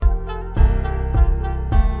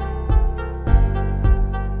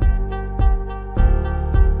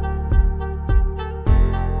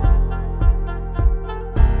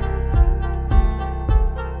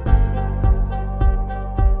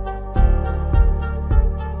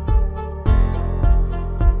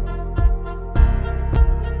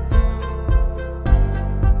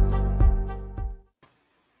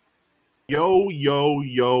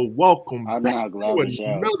yo. Welcome I'm back not glad to to show.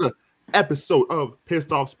 another episode of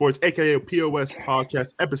Pissed Off Sports, aka P.O.S.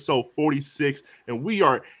 podcast, episode 46. And we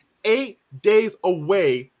are 8 days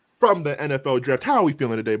away from the NFL draft. How are we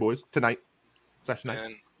feeling today, boys? Tonight?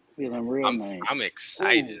 Man, Feeling real nice. I'm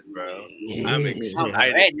excited, bro. Yeah. I'm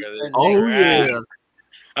excited for this Oh, draft. yeah.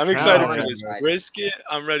 I'm excited Hell for yeah. this brisket.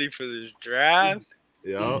 I'm ready for this draft.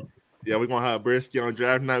 Yeah, we're gonna have brisket on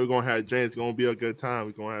draft night. We're gonna have James. It's gonna be a good time.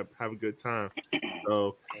 We're gonna have a good time.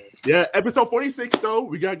 So, yeah, episode 46 though.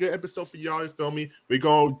 We got a good episode for y'all. You feel me? We're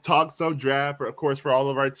gonna talk some draft, of course, for all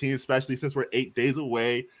of our teams, especially since we're 8 days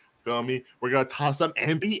away. Feel me? We're gonna talk some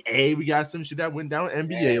NBA. We got some shit that went down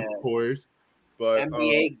NBA, of course. But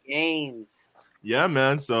NBA games. Yeah,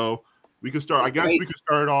 man. So we could start. I guess we could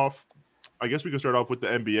start off with the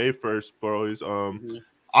NBA first, boys.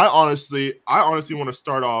 I honestly want to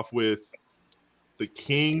start off with the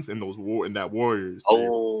Kings and that Warriors.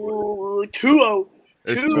 Oh, 2-0.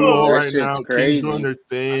 It's 2-0 That right shit's now. crazy. Kings doing their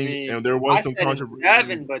thing, and there was I some said controversy.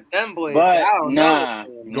 7, but them boys, But I don't nah,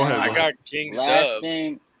 know. Go ahead, I got Kings last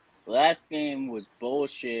dub. Last game was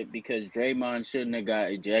bullshit because Draymond shouldn't have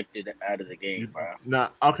got ejected out of the game, bro. Nah,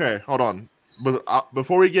 okay, hold on. But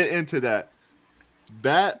before we get into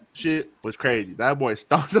that shit was crazy. That boy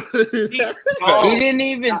stomped on it. He didn't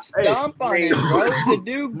even stomp on him, bro. The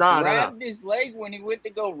dude Nah. grabbed his leg when he went to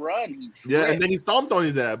go run. He tripped, and then he stomped on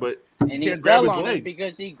his ass, but and you he can't grab fell his on leg. him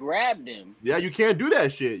because he grabbed him. Yeah, you can't do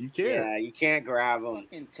that shit. You can't. Yeah, you can't grab them.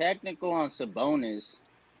 Fucking technical on Sabonis.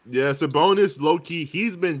 Yeah, Sabonis, low-key,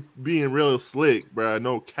 he's been being real slick, bro.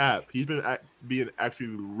 No cap. He's been being actually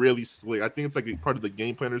really slick. I think it's like a part of the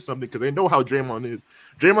game plan or something because they know how Draymond is.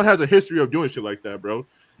 Draymond has a history of doing shit like that, bro.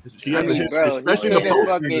 He has a history, bro, especially he in the could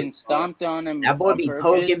have postseason. fucking stomped on him. That boy on be purpose,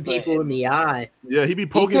 poking but people in the eye. Yeah, he be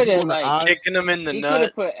poking people in the eye. Kicking them in the He could have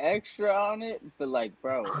nuts. put extra on it, but like,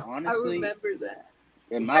 bro, I honestly, remember that.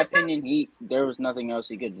 in my opinion, there was nothing else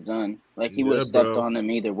he could have done. Like he Yeah, would have stepped bro. on him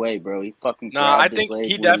either way, bro. He fucking. Nah, I grabbed his think leg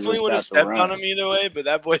he when definitely was would have about to stepped on run. him either way, but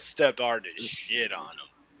that boy stepped hard as shit on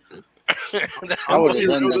him. I would have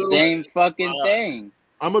done the same fucking thing.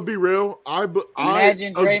 I'm gonna be real.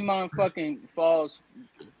 Imagine Draymond fucking falls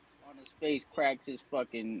on his face, cracks his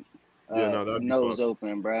fucking that'd be nose fucked.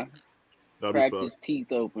 open, bro. That'd be Cracks fucked. his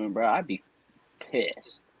teeth open, bro. I'd be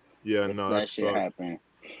pissed. Yeah, if no, that that's shit fucked. happened.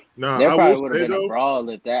 Nah, There I probably will would say have been though. a brawl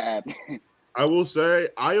if that happened. I will say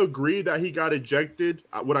I agree that he got ejected.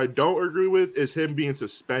 What I don't agree with is him being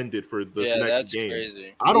suspended for the Yeah, next that's game.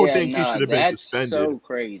 crazy. I don't think he should have been that's suspended. so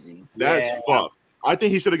crazy. That's Yeah. fucked. I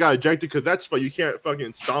think he should have got ejected because that's fuck. You can't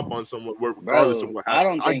fucking stomp on someone regardless Bro, of what I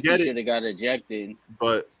happened. don't think get he it, should have got ejected.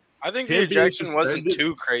 but I think him the being ejection wasn't suspended-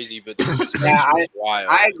 too crazy, but the suspension was wild.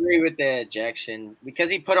 I agree with the ejection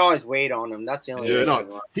because he put all his weight on him. That's the only Yeah, reason no.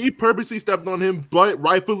 why. He purposely stepped on him, but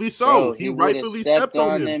rightfully so. Bro, he would have rightfully stepped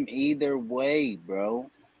on on him. him either way,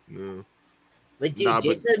 bro. Yeah. But dude, Nah,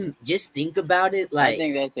 just think about it. I Like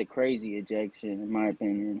think that's a crazy ejection, in my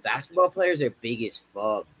opinion. basketball players are big as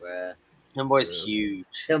fuck, bruh. Them boys Yeah. huge.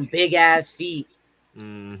 Them big ass feet.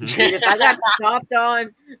 Mhm. Dude, if I got stomped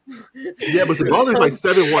on, Yeah, but Sabonis like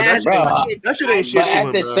 7'1". That shit, Bro, that shit ain't shit But to at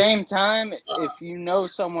him, the bro. same time, if you know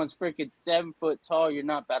someone's freaking 7 foot tall, you're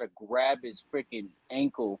not about to grab his freaking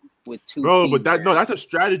ankle with 2 Bro, feet. but that's a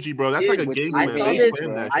strategy, bro. That's Dude, like a with game I plan. saw They this,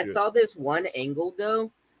 plan that I shit. saw this one angle though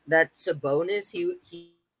that Sabonis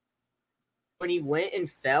he when he went and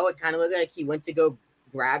fell, it kind of looked like he went to go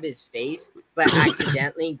grab his face, but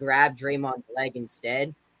accidentally grabbed Draymond's leg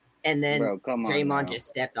instead, and then Bro, come on, Draymond bro. just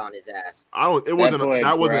stepped on his ass. I don't. It That wasn't. boy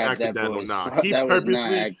That wasn't grabbed that accidental. boy's- Nah, he that was not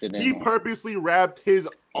purposely. He accidental. purposely wrapped his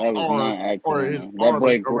That was not arm or his accidental. That arm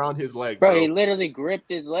boy around his leg, Bro, bro. he literally gripped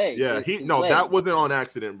his leg. Yeah, His no, leg. that wasn't on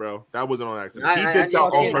accident, bro. That wasn't on accident. He I did that on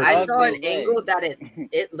understand. purpose, I saw an His leg. angle that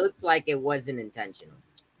it looked like it wasn't intentional.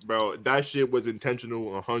 bro. That shit was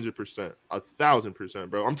intentional, 100%, 1,000%,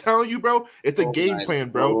 bro. I'm telling you, bro. It's a Oh game my plan,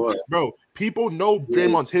 bro. Lord. Bro, people know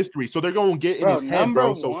Draymond's history, so they're gonna get in Bro, his head, bro.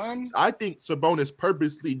 number So one, I think Sabonis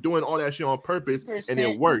purposely doing all that shit on purpose, and it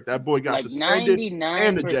percent, worked. That boy got like suspended.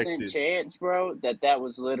 99% ejected. chance, bro, that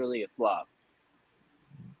was literally a flop.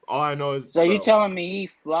 All I know is, So you bro, telling me he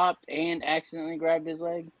flopped and accidentally grabbed his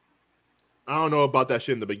leg? I don't know about that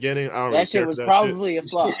shit in the beginning. I don't really That care shit for was that probably a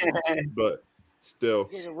flop. shit, but still,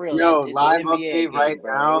 Get it real. Yo, It's live an NBA update game, right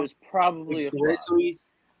bro. now. It was probably a flop.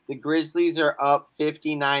 The Grizzlies are up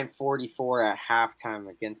 59-44 at halftime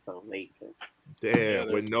against the Lakers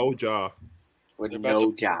damn, with no jaw. with They're about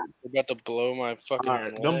no to- job. They're about to blow my fucking All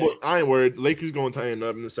right, leg. I ain't worried. Lakers going to tighten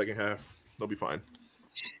up in the second half. They'll be fine.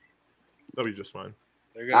 They'll be just fine.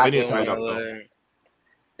 They're gonna They need to blow my tighten up, though. leg.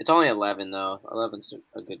 It's only 11 though. 11's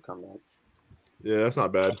a good comeback. Yeah, that's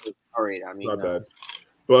not bad. Sorry, I mean, Not bad.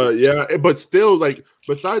 But yeah, but still, like,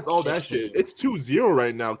 besides all that shit, it's 2-0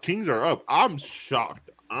 right now. Kings are up. I'm shocked.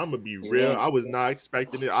 I'm gonna be real. Yeah. I was not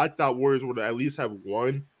expecting it. I thought Warriors would at least have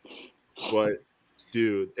won, but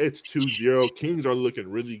dude, it's 2-0. Kings are looking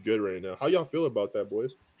really good right now. How y'all feel about that,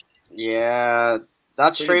 boys? Yeah,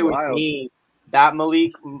 that's Pretty straight with wild. me. That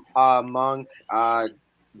Malik Monk, Yeah,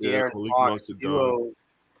 De'Aaron Malik Fox Monk's a dog. duo,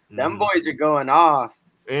 them Mhm. boys are going off.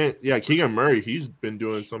 And yeah, Keegan Murray, he's been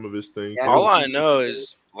doing some of his things. Yeah, too. All I know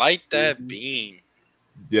is light that Mhm. beam.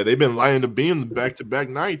 Yeah, they've been lighting the beam back-to-back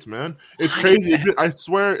nights, man. It's crazy. I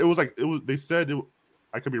swear it was. They said it.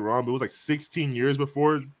 I could be wrong, but it was like 16 years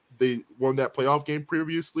before they won that playoff game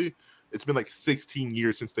previously. It's been like 16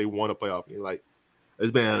 years since they won a playoff game. Like,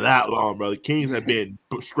 it's been that long, bro. The Kings have been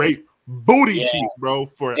straight booty Yeah. cheeks, bro.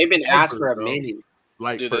 For They've been asked for a minute.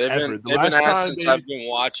 like Dude, forever. they've been asked since I've been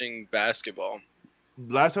watching basketball.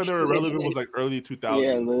 Last time they were relevant was like early 2000s.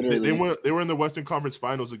 Yeah, literally. They were in the Western Conference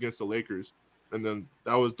Finals against the Lakers, and then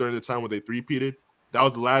that was during the time when they three-peated. That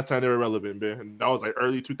was the last time they were relevant, man. And that was like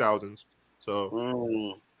early 2000s.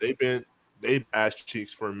 So they've ass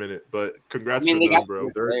cheeks for a minute, but congrats I mean, to they them, got some bro.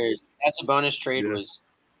 good players. That Sabonis trade Yeah. was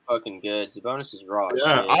fucking good. Sabonis is raw. as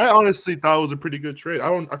Yeah, shit. I honestly thought it was a pretty good trade.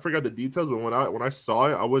 I forgot the details, but when I saw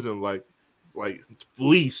it, I wasn't like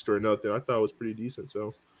fleeced or nothing. I thought it was pretty decent.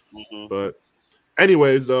 So, but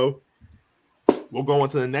anyways, though, we'll go on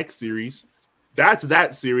to the next series. That's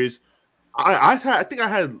that series. I think I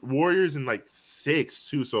had Warriors in like 6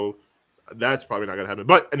 too, so that's probably not gonna happen.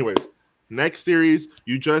 But anyways, next series,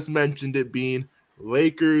 you just mentioned it being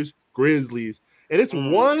Lakers Grizzlies, and it's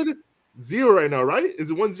 1-0 right now, right? Is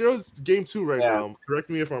it 1-0? It's game 2 right now. Correct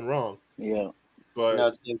me if I'm wrong. Yeah. But No,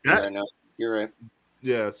 it's game 2 right now. You're right.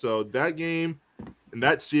 Yeah, so that game and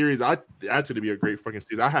that series, that's going to be a great fucking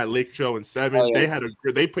season. I had Lake Show in 7. Oh, yeah.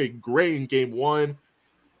 They played great in game 1.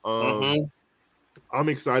 I'm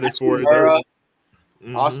excited for it.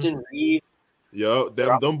 Austin Reeves. Yo,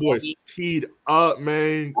 them boys teed up,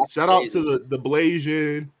 man. That's Shout out crazy. to the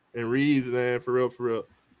Blasian and Reeves, man. For real.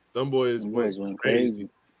 Them boys went crazy.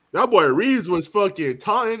 That boy Reeves was fucking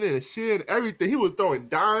taunting and shit, everything. He was throwing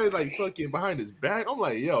dimes like fucking behind his back. I'm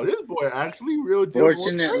like, yo, this boy actually real deal.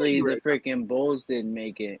 Fortunately, the freaking Bulls didn't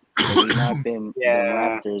make it. So we knocked them the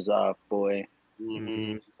Raptors off, boy.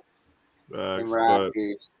 The Facts,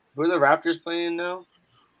 Raptors. Who are the Raptors playing now?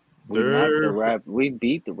 We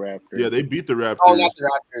beat the Raptors. Yeah, they beat the Raptors. Oh, not the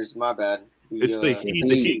Raptors. My bad. It's the Heat.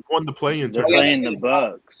 The Heat won the play-in They're tournament. playing the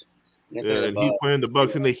Bucks. Yeah, and Heat playing the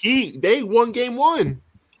Bucks, and the Heat they won game 1.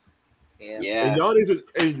 Yeah. And Giannis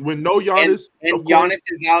is when no Giannis, and of course, Giannis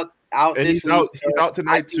is out and this he's out. week, He's out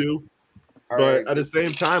tonight too. But at the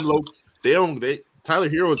same time, Tyler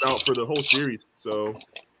Hero's out for the whole series, so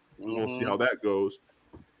we're gonna see how that goes.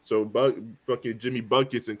 So fucking Jimmy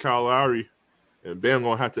Buckets and Kyle Lowry and Bam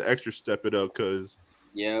gonna have to extra step it up because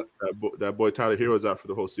that boy Tyler Hero's out for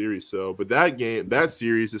the whole series. So, but that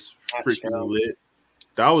series is freaking lit.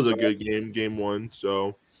 That was a good game 1.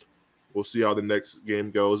 So we'll see how the next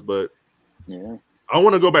game goes. But yeah, I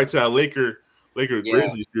want to go back to that Lakers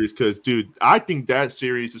Grizzlies series because, dude, I think that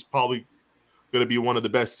series is probably going to be one of the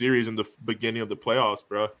best series in the beginning of the playoffs,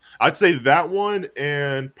 bro. I'd say that one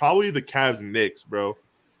and probably the Cavs Knicks, bro.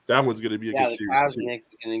 That one's going to be a good series. Yeah, the Cavs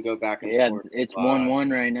Knicks are going to go back and forth. It's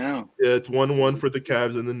 1-1 right now. Yeah, it's 1-1 for the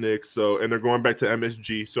Cavs and the Knicks. So, and they're going back to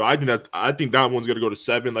MSG. So I think that one's going to go to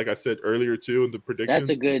 7, like I said earlier too in the predictions.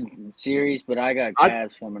 That's a good series, but I got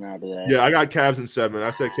Cavs coming out of that. Yeah, I got Cavs in 7.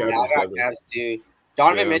 I said Cavs in 7. I got Cavs too.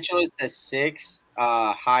 Donovan Mitchell is the 6th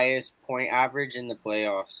highest point average in the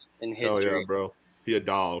playoffs in history. Oh yeah, bro, he a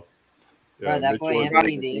dog. Yeah, bro, that boy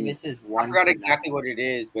Anthony Davis is one. I forgot exactly what it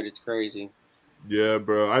is, but it's crazy. Yeah,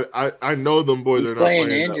 bro. I know them boys are not playing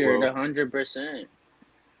playing injured that well. 100%.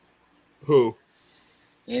 Who?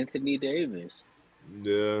 Anthony Davis.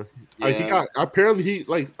 Yeah. I think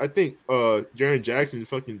Jaren Jackson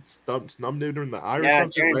fucking snubbed him in the eye or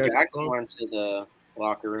something. Yeah, Jaren Jackson went to the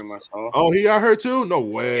locker room, I saw. Oh, he got hurt too? No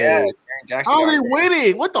way. Yeah, Jaren Jackson. How are they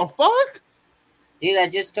winning? What the fuck? Dude, I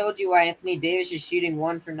just told you why Anthony Davis is shooting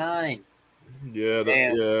 1 for 9.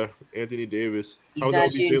 Yeah, Anthony Davis. He's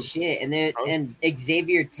not shooting shit. And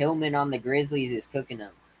Xavier Tillman on the Grizzlies is cooking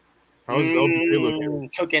them. How's LBJ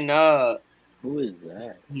looking? Cooking up. Who is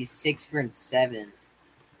that? He's 6 for 7.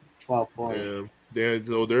 12 points. Yeah,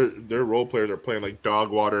 so their role players are playing like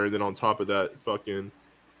dog water, and then on top of that, fucking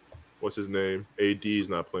what's his name? AD's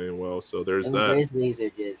not playing well, so there's and that. The Grizzlies are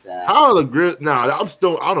just how are the Nah,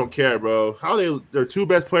 I don't care, bro. How their 2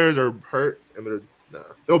 best players are hurt, and Nah,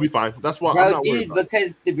 they'll be fine. That's why I'm Bro, not worried dude, about it.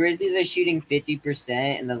 because the Grizzlies are shooting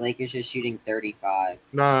 50% and the Lakers are shooting 35.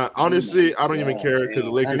 Nah, honestly, I don't even care because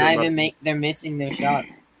the They're Lakers not are even not. they're missing their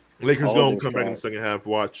shots. Lakers All gonna their come back in the shots. second half.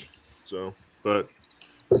 Watch. So, but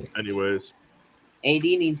anyways, AD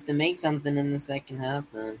needs to make something in the second half,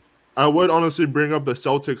 man. I would honestly bring up the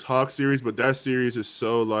Celtics Hawks series, but that series is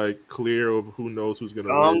so like clear of who knows who's gonna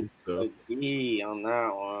win. So Agree on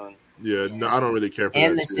that one. yeah, no, I don't really care for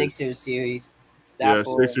And that the series. Sixers series. That Yeah,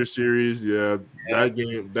 boy, Sixers series. Yeah, Yeah.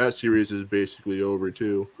 that series is basically over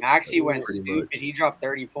too. Maxey went Pretty stupid. much. He dropped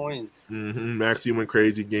 30 points. Maxey went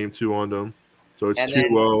crazy game 2 on them, so it's And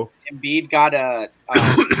 2-0. Embiid got a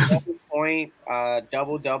 7-point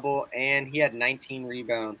double-double, and he had 19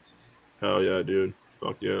 rebounds. Hell yeah, dude.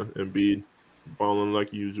 Fuck yeah, Embiid balling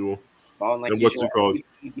like usual. Balling like And what's usual. it called?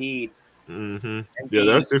 Embiid. Yeah,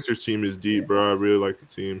 that Sixers team is deep, bro. I really like the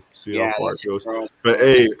team. See how Yeah, far that's it goes. bro. But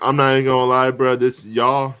hey, I'm not even gonna lie, bro. This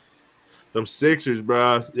y'all, them Sixers,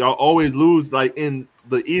 bro. Y'all always lose like in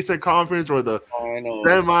the Eastern Conference or the I know.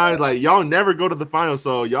 semis. Like y'all never go to the finals.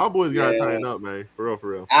 So y'all boys gotta Yeah. tighten up, man. For real, for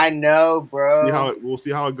real. I know, bro. We'll see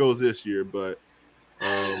how it goes this year. But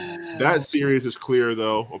that series is clear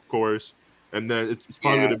though, of course. And then it's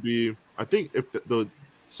probably gonna be. I think if the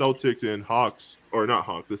Celtics and Hawks, or not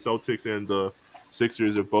Hawks, the Celtics and the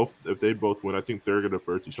Sixers, if they both win, I think they're gonna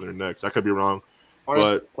face each other next. I could be wrong,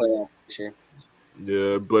 but Sure.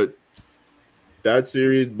 yeah, but that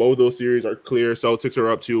series, both those series are clear. Celtics are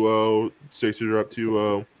up 2-0, Sixers are up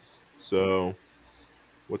 2-0. So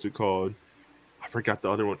what's it called? I forgot the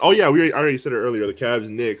other one. Oh yeah, I already said it earlier. The Cavs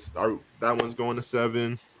Knicks that one's going to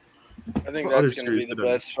 7. I think What other that's going to be series the did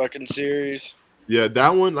I- best fucking series. Yeah, that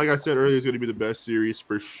one, like I said earlier, is going to be the best series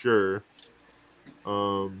for sure.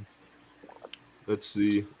 Let's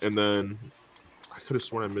see, and then I could have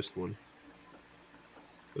sworn I missed one.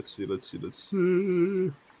 Let's see.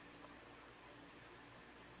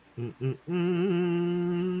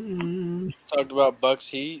 Talked about Bucks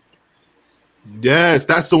Heat. Yes,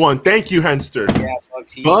 that's the one. Thank you, Henster. Yeah,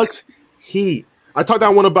 Bucks Heat. I talked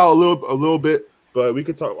that one about a little bit, but we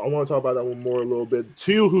could talk. I want to talk about that one more a little bit.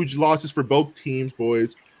 2 huge losses for both teams,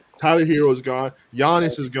 boys. Tyler Hero is gone.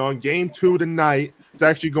 Giannis is gone. Game 2 tonight. It's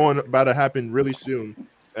actually about to happen really soon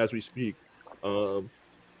as we speak. Giannis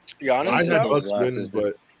I is had out. Bucks winning,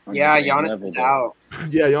 but Yeah, Giannis is out.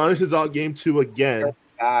 yeah, Giannis is out game 2 again.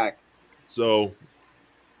 Back. So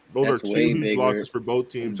those That's are 2 way huge bigger. losses for both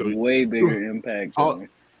teams. So Way bigger impact.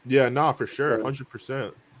 yeah, nah, for sure,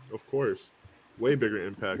 100%, of course, way bigger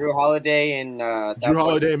impact. Drew Holiday and Drew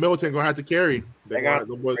Holiday and Middleton gonna have to carry. They got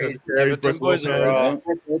them boys have to crazy. carry. Yeah, but them Brooke boys are raw.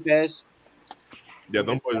 Lopez. Yeah,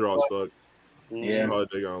 them boys are all as fuck. Yeah. Drew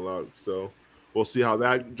Holiday got a lot. So we'll see how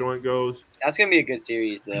that joint goes. That's gonna be a good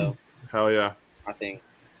series, though. Hell yeah, I think.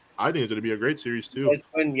 I think it's gonna be a great series too. Because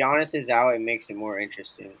when Giannis is out, it makes it more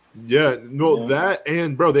interesting. Yeah, no, Yeah. that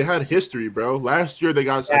and bro, they had history, bro. Last year they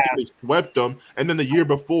got, I think they swept them, and then the year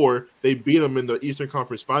before they beat them in the Eastern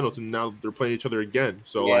Conference Finals, and now they're playing each other again.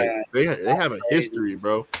 So like they have a history,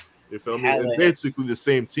 bro. You feel me? It's basically the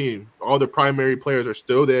same team. All the primary players are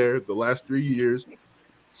still there the last 3 years,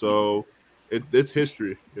 so it's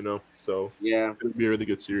history, you know. So Yeah. it'll be a really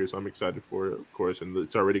good series. I'm excited for it, of course, and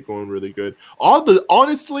it's already going really good. All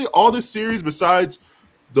the series besides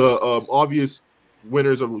the obvious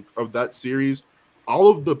winners of that series, all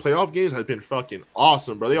of the playoff games have been fucking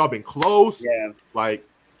awesome, bro. They all been close. Yeah. Like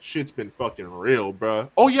shit's been fucking real, bro.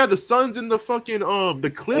 Oh yeah, the Suns and the fucking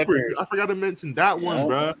the Clippers. I forgot to mention that one,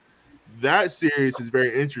 bro. That series is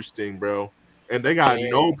very interesting, bro. And they got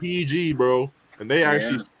no PG, bro. And they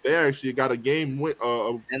actually got a game win.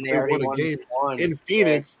 And they already won a game won. in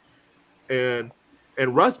Phoenix, and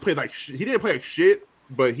Russ played like he didn't play like shit,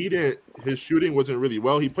 but his shooting wasn't really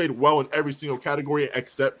well. He played well in every single category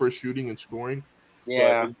except for shooting and scoring.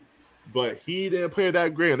 Yeah. But he didn't play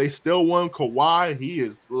that great, and they still won. Kawhi, he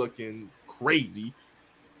is looking crazy.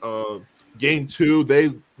 Game 2, they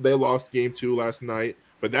lost game 2 last night,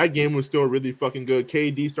 but that game was still really fucking good.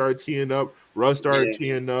 KD started teeing up, Russ started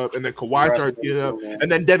teeing up, and then Kawhi started teeing up,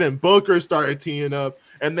 and then Devin Booker started teeing up,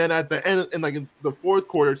 and then at the end, in the fourth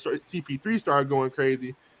quarter, CP3 started going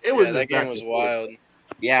crazy. That game was wild.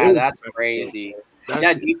 Yeah, that's crazy.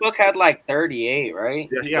 D-Book had like 38, right?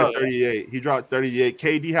 Yeah, he had 38. He dropped 38.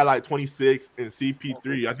 KD had like 26, and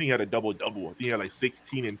CP3, I think he had a double-double. I think he had like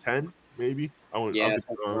 16 and 10, maybe.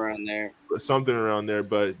 Something around there. Something around there,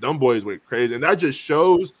 but them boys went crazy, and that just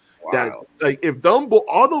shows that like if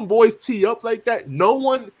all them boys tee up like that, no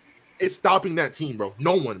one is stopping that team, bro.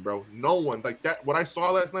 No one, bro. No one. Like that. What I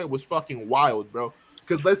saw last night was fucking wild, bro.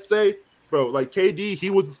 Because let's say, bro, like KD, he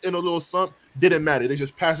was in a little slump. Didn't matter. They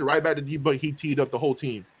just passed it right back to D Book. He teed up the whole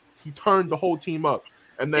team. He turned the whole team up.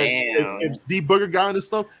 And then if D Booger got into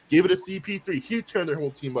stuff, gave it a CP3. He turned their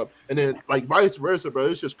whole team up. And then like vice versa, bro.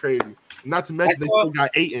 It's just crazy. Not to mention they still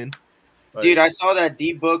got Ayton. Like, dude, I saw that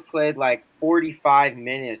D Book played like 45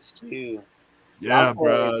 minutes too. Yeah,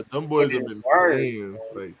 bro. Them boys have been playing.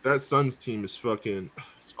 Like that Suns team is fucking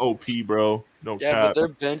it's OP, bro. No cap. But their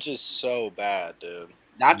bench is so bad, dude.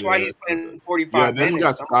 That's why he's playing 45 minutes. Yeah, they don't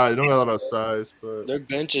got size. They don't got a lot of size, but their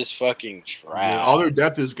bench is fucking trash. Yeah, all their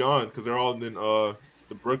depth is gone because they're all in the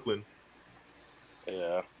Brooklyn.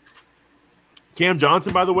 Yeah. Cam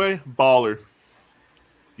Johnson, by the way, baller.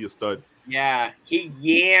 He a stud. Yeah, he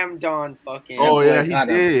yammed on fucking. Oh yeah, he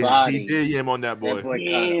did. He did yam on that boy.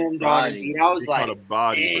 Yammed on him. I was like, caught a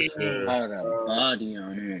body for sure. Caught a body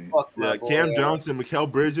on him. Yeah, Cam Johnson, Mikal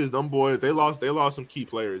Bridges, them boys, they lost some key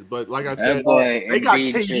players. But like I said, that boy, they got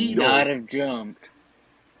KD KD should not have jumped.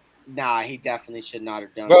 Nah, he definitely should not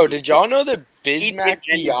have done. Bro, did y'all know that Bismack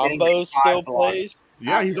Biyombo still plays?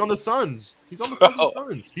 Yeah, he's on the Suns. He's on the fucking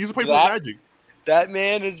Suns. He used to play for the Magic. That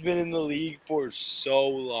man has been in the league for so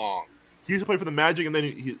long. He used to play for the Magic, and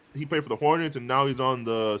then he played for the Hornets, and now he's on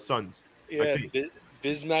the Suns. Yeah,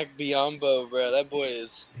 Bismack Biyombo, bro. That boy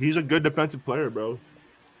is. He's a good defensive player, bro.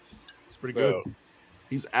 He's pretty good.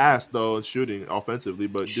 He's ass though in shooting offensively,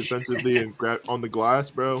 but defensively and on the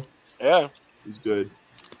glass, bro. Yeah, he's good.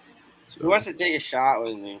 So, who wants to take a shot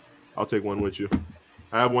with me? I'll take one with you.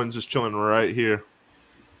 I have one just chilling right here.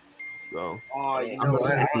 So. Oh, you know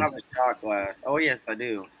what? I don't have a shot glass. Oh yes, I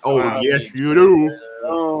do. Oh yes, you do.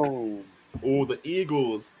 Oh, the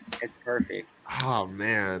Eagles. It's perfect. Oh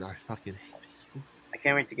man, I fucking hate the Eagles. I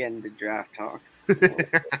can't wait to get into draft talk.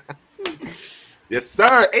 Yes,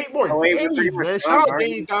 sir. 8 more days, man. Shout out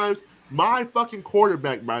Danny Dimes. My fucking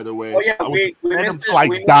quarterback, by the way. Oh yeah, we missed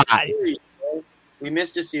We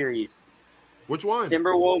missed a series. Which one?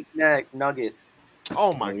 Timberwolves Nuggets.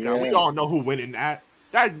 Oh my god, we all know who went in that.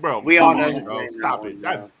 That bro. We all know. Bro. Stop it.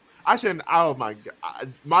 I shouldn't. Oh my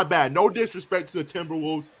god, my bad. No disrespect to the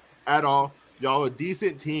Timberwolves at all. Y'all a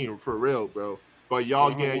decent team for real, bro. But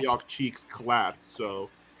y'all get y'all cheeks clapped. So.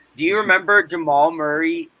 Do you remember Jamal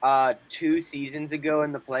Murray 2 seasons ago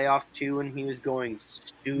in the playoffs too when he was going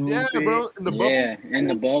stupid? Yeah, bro, in the bubble. Yeah, in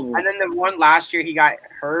the bubble. And then the one last year he got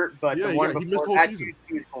hurt, but the one before that he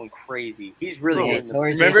was going crazy. He's really good.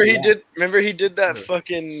 Remember he did that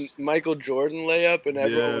fucking Michael Jordan layup and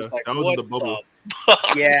everyone was like, that was what in the bubble.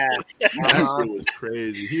 Yeah. That shit was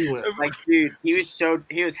crazy. He went like, dude, he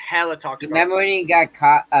was hella talked about. Remember when he got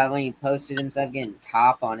caught when he posted himself getting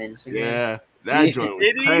top on Instagram? Yeah, that joint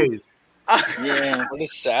was crazy. Yeah, what a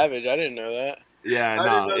savage! I didn't know that. Yeah,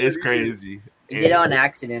 no, it's crazy. He did it on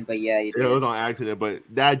accident, but yeah, he did. It was on accident, but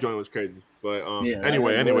that joint was crazy. But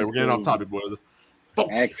anyway, we're getting off topic, boys.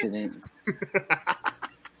 Accident.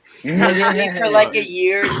 For like a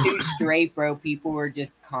year or 2 straight, bro, people were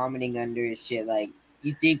just commenting under his shit like,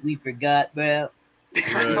 "You think we forgot, bro?"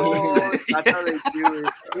 Oh, that's how they do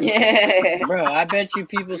it. Yeah, bro. I bet you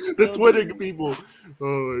people. The Twitter people.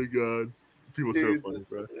 Oh my god. People so funny,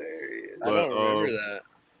 bro. I don't remember that.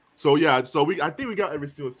 So yeah, I think we got every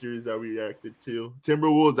single series that we reacted to.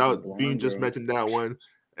 Timberwolves, that Bean just mentioned that one.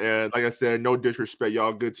 And like I said, no disrespect,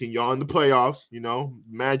 y'all good team. Y'all in the playoffs, you know.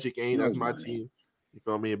 Magic ain't that's my team. You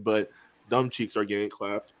feel me? But dumb cheeks are getting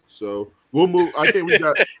clapped. So we'll move. I think we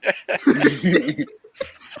got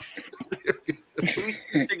whose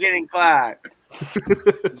cheeks are getting clapped.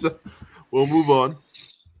 So, we'll move on.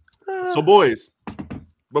 So boys.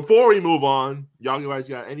 Before we move on, y'all guys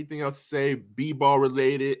got anything else to say, B-ball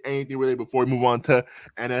related, anything related before we move on to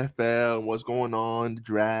NFL and what's going on, the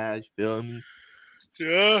draft, feel me?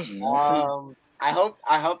 Yeah. I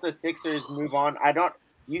hope the Sixers move on.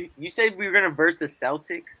 You said we were gonna verse the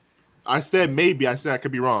Celtics? I said maybe. I said I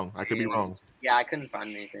could be wrong. Yeah, I couldn't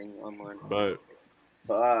find anything online. But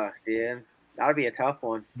dude. That'd be a tough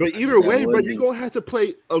one. But either way, bro, you're gonna have to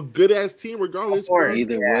play a good ass team regardless.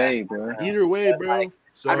 Either way, bro. Either way, bro. Like,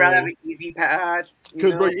 so, I'd rather have an easy path.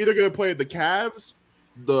 Because bro, you're either gonna play the Cavs,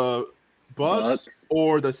 the Bucks,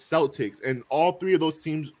 or the Celtics, and all 3 of those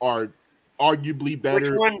teams are arguably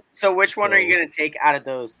better. Which one are you gonna take out of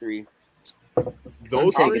those 3?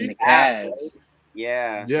 Those 3? The Cavs.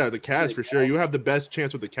 Yeah. Yeah, the Cavs for sure. You have the best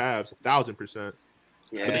chance with the Cavs, 1,000%.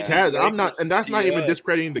 Yeah. But the Cavs, I'm not, and that's not even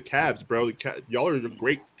discrediting the Cavs, bro. Y'all are a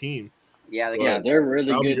great team. Yeah, they're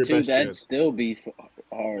really good too. That'd still be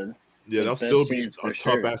hard. Yeah, that'll still be a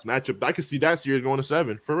tough ass matchup. I could see that series going to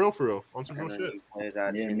 7. For real. On some real shit.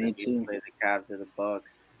 Me too. Play the Cavs or the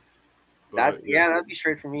Bucks. That'd be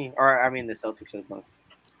straight for me. Or I mean the Celtics or the Bucks.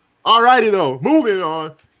 Alrighty though, moving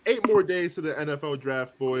on. 8 more days to the NFL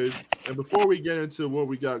draft, boys. And before we get into what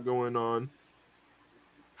we got going on,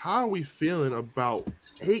 how are we feeling about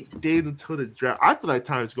 8 days until the draft? I feel like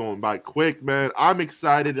time's going by quick, man. I'm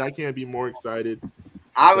excited. I can't be more excited.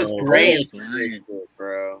 I was So, praying Great. for this shit,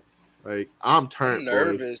 bro. like, I'm I'm turned, boys.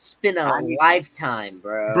 nervous. It's been a I mean- lifetime,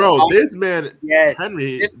 bro. Bro, this man, Yes.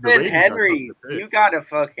 Henry, This the man Raiders got Henry, something to pick. you got a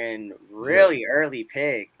fucking really early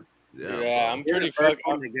pick. Yeah, Yeah, bro. I'm You're pretty the first fucking.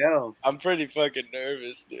 one to go. I'm pretty fucking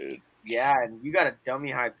nervous, dude. Yeah, and you got a dummy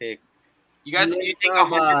high pick. You guys, He went you think from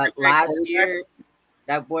 100% last quarterback? year.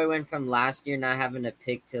 That boy went from last year not having a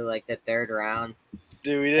pick to like the third round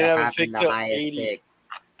Dude, we to didn't have a having pick the till highest 80. pick.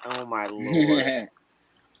 Oh my lord! the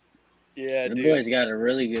Yeah, dude. boys got a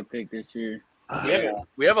really good pick this year.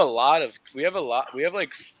 We have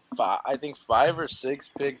like I think 5 or 6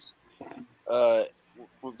 picks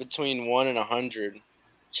between 1 and 100.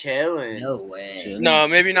 Chilling. No way. Chill. No,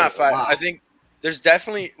 maybe not 5. Wow. I think there's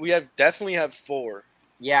definitely have 4.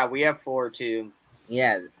 Yeah, we have 4 too.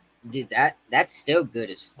 Yeah, dude, that's still good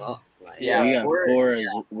as fuck. Like, Yeah, we got four- four. yeah,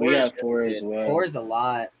 We four got is 4 good. as well. 4 is a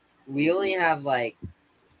lot. We only have like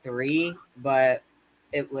 3, but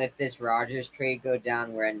if this Rodgers trade go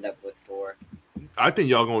down, we'll end up with 4. I think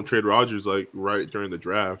y'all gonna trade Rodgers like right during the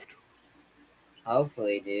draft.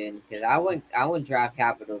 Hopefully, dude, because I wouldn't draft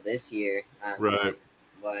capital this year. Right.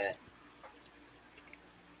 But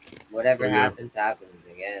whatever But yeah. happens, happens.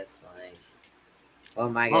 I guess. Like, what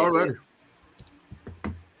am I gonna Alright. do?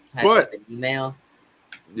 Type But- up an email.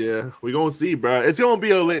 Yeah, we gonna see, bro. It's gonna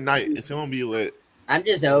be a lit night. It's gonna be lit. I'm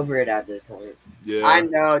just over it at this point. Yeah. I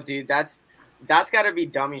know, dude. That's got to be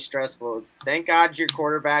dummy stressful. Thank God your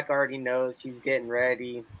quarterback already knows he's getting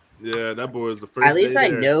ready. Yeah, that boy is the first. At least day I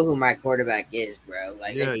there. know who my quarterback is, bro.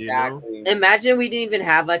 Like, Yeah, you know. Exactly. imagine we didn't even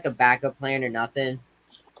have like a backup plan or nothing.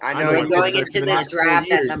 I I know. know We're it you- goes going back to into the this next 4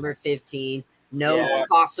 draft at years. number 15. No Yeah.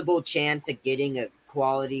 possible chance of getting a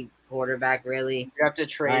quality quarterback, really. You have to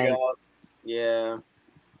trade Like- up. Yeah.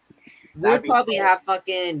 We'd That'd be probably cool. have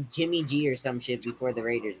fucking Jimmy G or some shit before the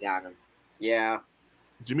Raiders got him. Yeah.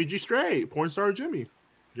 Jimmy G straight, porn star Jimmy,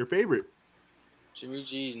 your favorite, Jimmy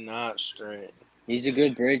G's not straight. He's a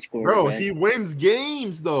good bridge bro. quarterback. He wins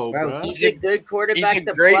games though, Bro, bro. he's a good quarterback he's a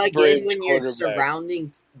to great plug in bridge when your quarterback.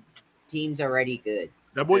 surrounding team's already good.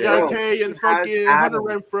 That boy Yeah. got Tay and He has fucking Hunter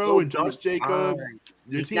Adams. Renfro and Josh Jacobs. Fine.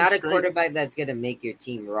 Your He's team's not a straight. quarterback that's gonna make your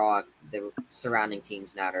team raw if the surrounding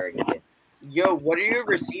team's not already good. Yo, what are your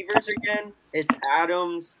receivers again? It's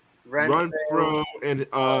Adams, Renfro. Renfro and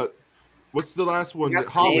what's the last one? We got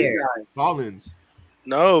some Hollins. big guys. Hollins.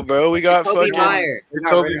 No, bro, we got Kobe fucking Meyer. We got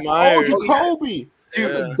Kobe rid of- Myers. Oh, Jacoby. It's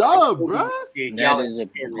Yeah. a dub, bro. Dude, That y'all is a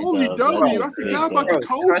killing big Holy dub. W. That's a I big forgot about dub.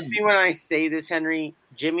 Jacoby. Trust me when I say this, Henry.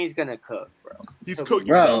 Jimmy's gonna cook, bro. He's Kobe. cooking,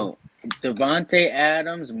 bro. Bro, Devontae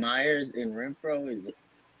Adams, Myers, and Renfro is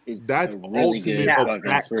That's a really good ultimate fucking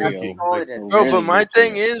back trio. cooking. all Like, it is. Bro, Really but my good trio.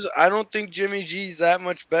 thing is, I don't think Jimmy G's that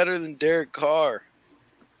much better than Derek Carr.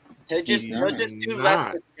 He'll just not. do Not.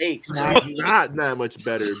 less mistakes. He's bro. not that much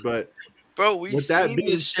better, but Bro, we've With that seen being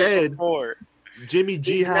this shit said, before. Jimmy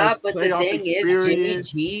G He's has not, but the playoff thing is, Jimmy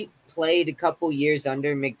experience. G played a couple years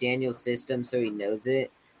under McDaniel's system, so he knows it.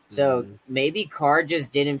 So Mhm. maybe Carr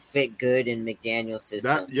just didn't fit good in McDaniel's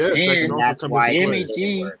system. That yes, that can And also that's come why into it Jimmy play. just G-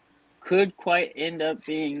 didn't work. Could quite end up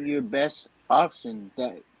being your best option.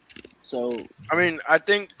 So I mean, I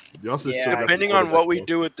think You also Yeah, still got the depending on what we quarterback,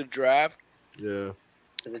 do with the draft, though. Yeah.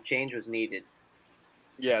 So the change was needed.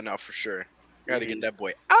 yeah, no, for sure. Got to get that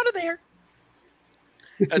boy out of there.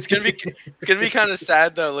 It's gonna be kind of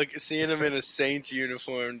sad though, like seeing him in a Saints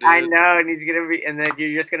uniform, dude. I know, and he's gonna be, and then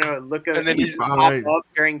you're just gonna look at And then he's pop fine. up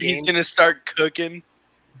during He's games. gonna start cooking.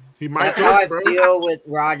 He might That's how I cook, bro. feel with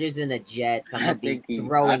Rodgers and the Jets. I'm I gonna be think I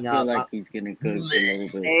throwing feel up. like he's gonna cook a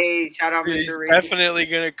little bit. Hey, shout out He's Mr. Reed. definitely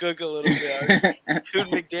gonna cook a little bit. Dude,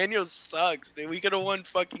 McDaniel sucks, dude. We could have won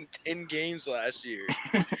fucking 10 games last year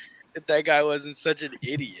if that guy wasn't such an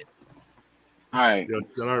idiot. All right, Yo,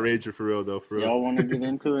 you're not raging for real, though. For real. y'all want to get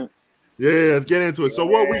into it? Yeah, let's get into it. So,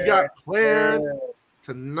 what we got Yeah. planned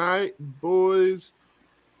tonight, boys?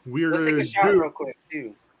 We're Let's take gonna a shot do. real quick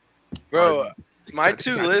too. Bro, my Shot,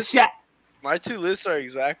 two shot, lists shot. my two lists are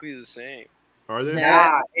exactly the same. Are they?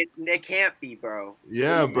 Nah. It can't be, bro.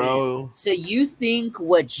 Yeah, bro. So you think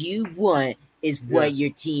what you want is what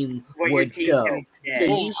your team What your would team's go. gonna get. So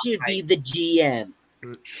you should be the GM.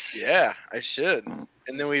 Yeah, I should.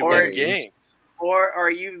 And then we Or- win game. Or are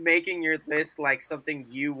you making your list like something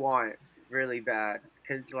you want really bad?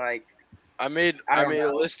 Because like, I made I don't a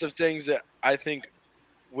know. list of things that I think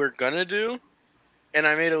we're gonna do, and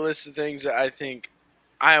I made a list of things that I think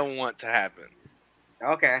I want to happen.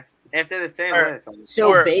 okay, if they're the same Or- list, So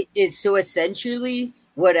Or- so essentially,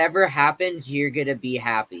 whatever happens, you're gonna be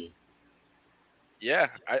happy. Yeah,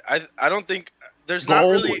 I don't think there's not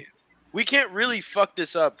Gold. really. We can't really fuck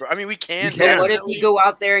this up, bro. I mean, we can. We But can. what if definitely. you go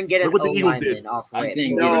out there and get an Look what the O Eagles lineman did. off I rip?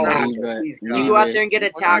 think No, you please, leave God. You go out there and get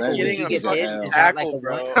a We're not tackle. Would getting you a get fucking pissed? Is that tackle, like a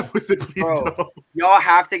bro. one? That was it, please Bro. don't. Y'all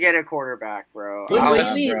have to get a quarterback, bro. What, what do Nah,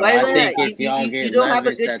 you mean? bro, Why I is think that? if y'all You get don't have a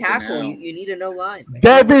Levis, good that's an tackle. L. You need a no line.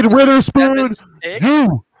 David The Witherspoon, seventh pick?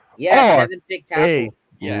 you Yeah, are 7th pick a tackle.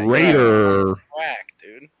 Yeah, Raider. Whack,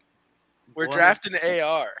 dude. We're What? drafting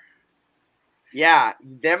AR. Yeah,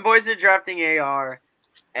 them boys are drafting AR.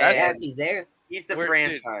 That's- Yeah, And if he's there. he's the Dude,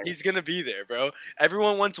 franchise. he's gonna be there, bro.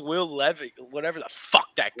 Everyone wants Will Levitt, whatever the fuck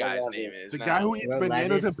that Will guy's Levis. name is. The now. guy who eats Will bananas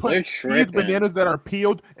Levis. and They're eats tripping. bananas that are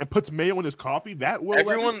peeled and puts mayo in his coffee. That Will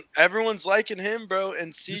Levis? Everyone's liking him, bro. And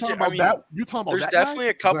You CJ, talking I about mean, that? You talking about there's that definitely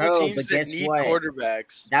a couple Bro, teams but that guess need what?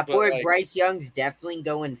 quarterbacks. That but, boy like, Bryce Young's definitely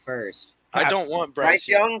going first. I don't want Bryce Bryce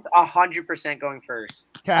Young. Young's 100% going first.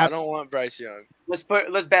 I Cap? don't want Bryce Young. Let's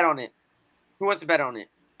bet on it. Who wants to bet on it?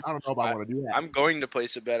 I don't know if I want to do that. I'm going to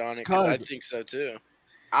place a bet on it because I Cuz- think so too.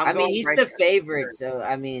 I'm I mean, going he's Bryce the Young favorite, first. so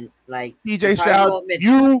I mean, like TJ you probably Stroud, won't miss-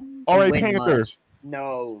 you are a win Panther. much,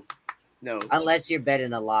 No. unless you're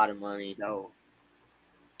betting a lot of money. No.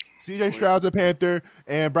 CJ Stroud's a Panther,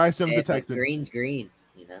 and Bryce Young's a Hey, but Texan. green's green,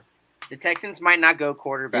 you know. The Texans might not go Is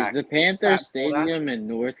quarterback. the Panther Hold on. Stadium in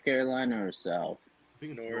North Carolina or South? I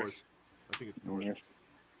think it's North. North. I think it's North. North.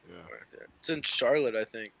 Yeah. It's in Charlotte, I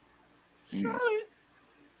think. Mm,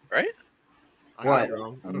 Right? I What? got it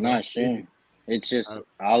wrong. I don't I'm know. not sure. It's just Uh,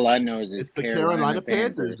 all I know is It's the Carolina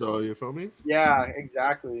Panthers, Panthers. though. You feel me? Yeah,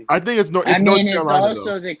 exactly. I think it's North. I It's North mean, it's Carolina, also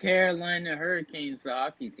though. the Carolina Hurricanes, the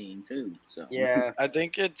hockey team too. So Yeah. I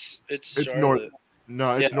think it's It's Charlotte. North.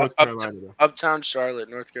 No, it's Yeah, North Carolina, though. Uptown Charlotte,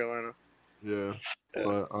 North Carolina. Yeah, Yeah.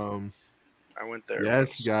 but I went there. Yes,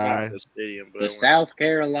 once. guy. Not the stadium, but I the went. South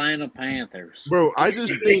Carolina Panthers. bro, I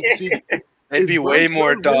just think It'd be way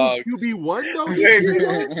more dogs. QB1 though.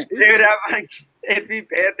 They would have it'd be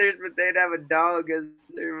Panthers, but they'd have a dog as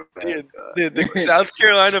their mascot. Dude, the South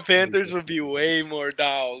Carolina Panthers would be way more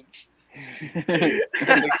dogs than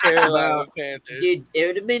the Carolina Panthers. Dude, it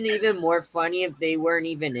would have been even more funny if they weren't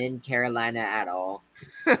even in Carolina at all.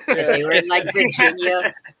 If they were in like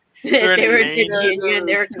Virginia. They're If they in were in Maine. Virginia and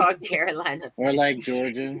they were called Carolina. Or like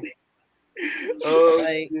Georgia. Oh,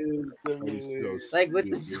 Like- dude, That is so Like, what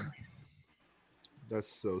the stupid.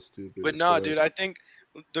 That's so stupid. But no, dude, I think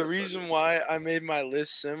the reason why I made my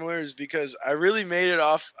list similar is because I really made it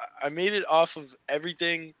off. I made it off of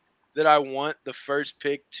everything that I want the first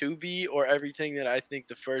pick to be, or everything that I think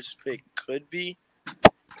the first pick could be.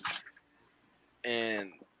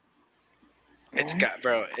 And it's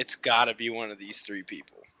got to be one of these three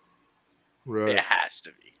people. Right. It has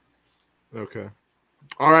to be. Okay.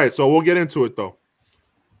 All right. So we'll get into it though.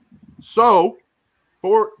 So,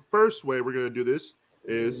 for first way we're gonna do this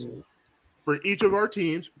is for each of our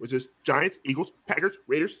teams, which is Giants, Eagles, Packers,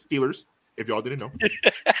 Raiders, Steelers. If y'all didn't know,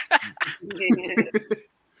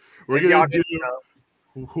 we're If y'all gonna do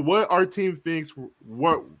didn't what our team thinks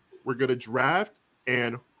what we're gonna draft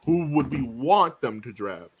and who would we want them to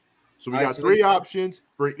draft. So we All right, got so three options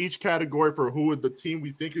for each category for who the team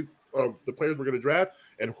we think is the players we're gonna draft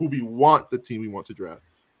and who we want the team we want to draft.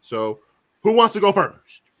 So who wants to go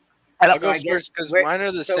first? I'll So go I guess first because we're- mine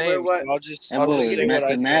are the so we're same. what- So I'll just And boy, say what I messing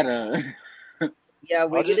think. that up. Yeah,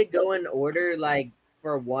 we're I'll gonna just- go in order, like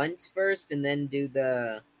for once first, and then do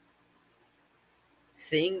the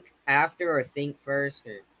think after or think first.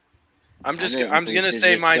 Or I'm just I think I'm we gonna should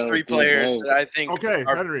say just my go three through players both. that I think. Okay,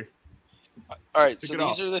 are, Henry. all right, kick so it these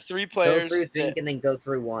off. are the three go players. through that- think and then go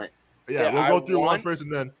through one. Yeah, Yeah, we'll I go through one want- first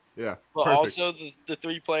and then but perfect. also the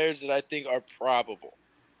three players that I think are probable.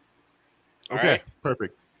 All Okay, right.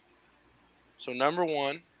 perfect. So number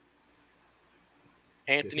one,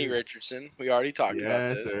 Anthony Yes, sir. Richardson. We already talked about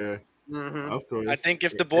Yes, this. sir. Mhm. Of course. I think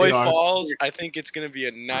if the boy AR. falls, I think it's going to be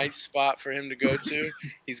a nice spot for him to go to.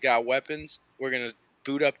 He's got weapons. We're going to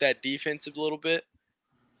boot up that defense a little bit.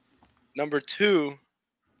 Number two,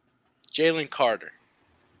 Jalen Carter.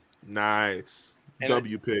 Nice. And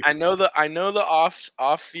W pick. I know the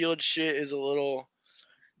off field shit is a little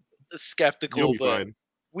You'll skeptical, be but fine.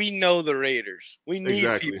 we know the Raiders. We need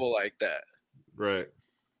Exactly. people like that. Right.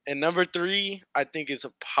 And number three, I think it's a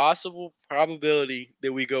possible probability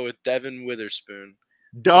that we go with Devin Witherspoon.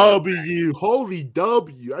 W. Holy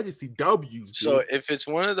W. I just see W's. So dude. if it's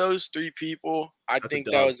one of those three people, I That's a think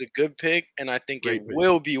dub. that was a good pick, and I think Great it pick.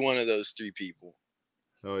 will be one of those three people.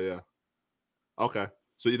 Oh yeah. Okay.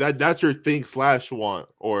 So that's your thing / want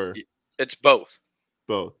or It's both.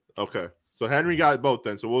 both. Okay. So Henry got both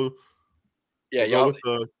then. So Yeah, we'll go y'all. with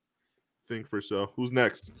the thing for so. Who's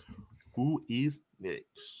next? Who is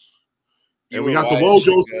Knicks. You And we were got the wise,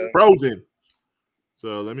 Wojos Chico. frozen.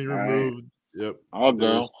 So let me All right. remove. Yep. I'll go.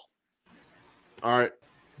 there's- All right.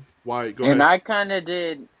 Wyatt, go And ahead. I kind of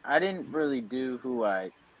did. I didn't really do who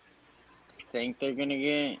I think they're gonna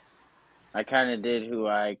get. I kind of did who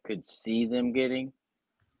I could see them getting.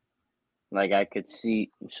 Like I could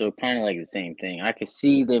see, so kind of like the same thing. I could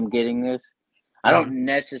see them getting this. I don't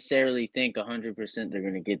necessarily think 100% they're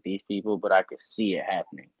gonna get these people, but I could see it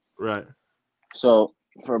happening. Right. So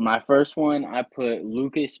for my first one, I put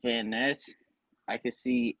Lucas Van Ness. I could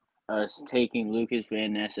see us taking Lucas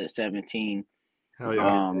Van Ness at 17. Hell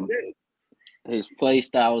yeah. His play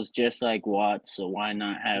style is just like Watts, so why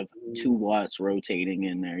not have two Watts rotating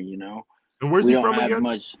in there? You know, And where's we he don't from have again?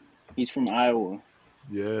 much. He's from Iowa.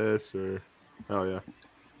 Yes, sir. Hell yeah.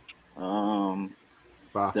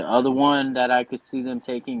 Bye. The other one that I could see them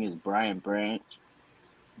taking is Brian Branch.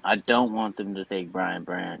 I don't want them to take Brian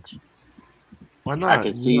Branch. Why not? I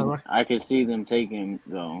could see them taking him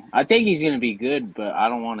though. I think he's gonna be good, but I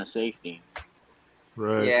don't want a safety.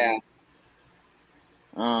 Right. Yeah.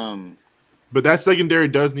 But that secondary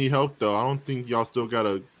does need help, though. I don't think y'all still got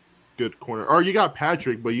a good corner. Or you got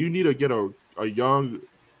Patrick, but you need to get a young,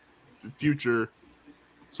 future,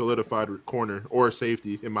 solidified corner or a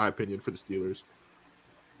safety, in my opinion, for the Steelers.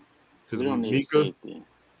 We Because don't need a Mika, safety.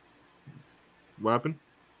 what happened?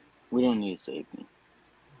 We don't need a safety.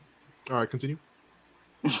 All right, continue.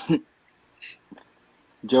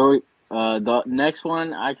 Joey, the next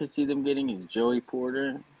one I could see them getting is Joey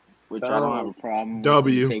Porter, which I don't have a problem with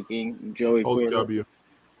W. them taking Joey Holy Porter, W.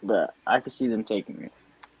 but I could see them taking it.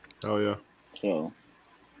 Oh, yeah. So,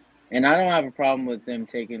 and I don't have a problem with them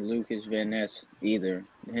taking Lucas Van Ness either.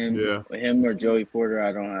 Him or Joey Porter,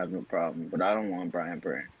 I don't have no problem, but I don't want Brian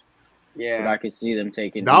Branch. Yeah. But I could see them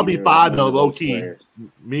taking. That'll be five, though, low key. Players.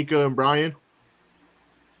 Mika and Brian.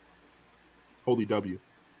 Holy W.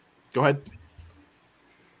 Go ahead.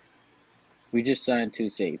 We just signed two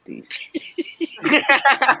safeties.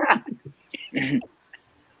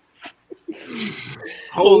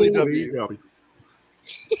 Holy W.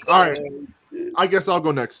 All right. I guess I'll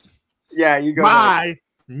go next. Yeah, you go. My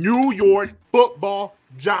New York Football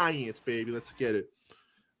Giants, baby. Let's get it.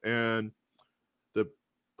 And the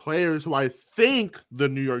players who I think the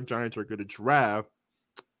New York Giants are going to draft,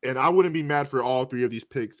 and I wouldn't be mad for all three of these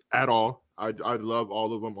picks at all. I love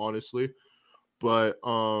all of them, honestly. But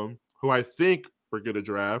who I think we're going to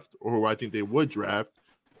draft, or who I think they would draft,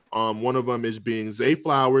 one of them is being Zay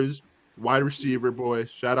Flowers, wide receiver boy.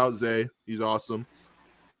 Shout out Zay. He's awesome.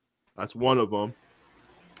 That's one of them.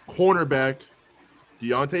 Cornerback,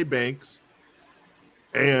 Deontay Banks.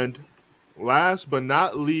 And last but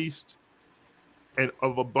not least, and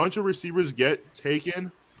of a bunch of receivers get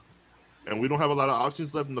taken, and we don't have a lot of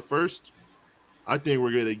options left in the first, I think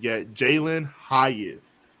we're going to get Jalen Hyatt,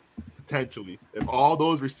 potentially. If all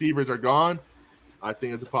those receivers are gone, I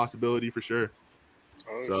think it's a possibility for sure.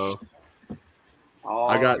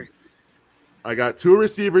 I got two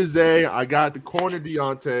receivers, Zay. I got the corner,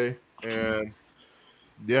 Deontay. And,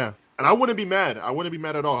 yeah. And I wouldn't be mad. I wouldn't be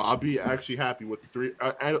mad at all. I'll be actually happy with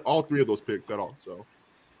all three of those picks at all. So.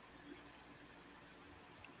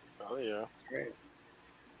 Oh, yeah. Great.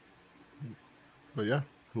 But, yeah,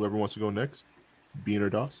 whoever wants to go next, Bean or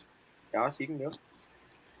Doss. Doss, you can go.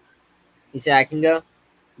 You say I can go?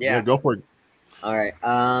 Yeah, go for it. All right.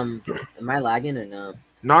 Am I lagging or no?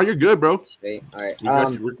 No, you're good, bro. Straight. All right. We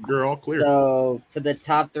got you. You're all clear. So for the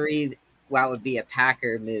top three, that would be a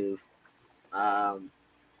Packer move.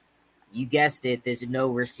 You guessed it. There's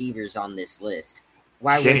no receivers on this list.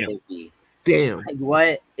 Why would they be? Damn. Like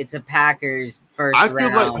what? It's a Packers first round. I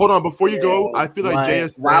feel like, hold on, before you go, I feel like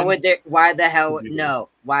JSN. Why the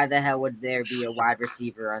hell would there be a wide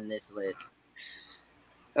receiver on this list?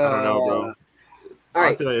 I don't know, bro. All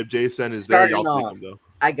right. I feel like if JSN is there, y'all pick him, though.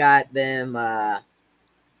 I got them.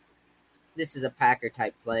 This is a Packer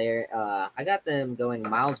type player. I got them going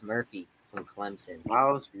Miles Murphy from Clemson.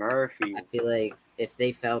 Miles Murphy. I feel like if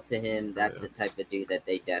they fell to him, that's the type of dude that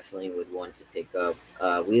they definitely would want to pick up.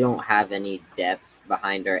 We don't have any depth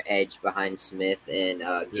behind our edge, behind Smith and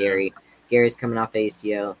Gary. Gary's coming off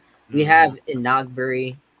ACL. We have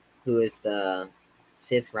Inagbury, who is the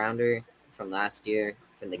 5th rounder from last year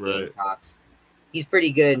from the Gamecocks. He's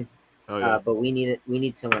pretty good, but we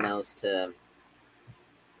need someone else to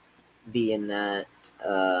be in that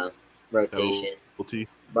rotation.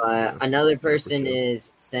 But another person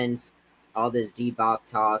is, since all this D-Bach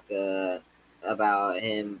talk about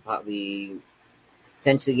him probably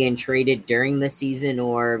potentially getting traded during the season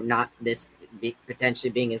or not, this potentially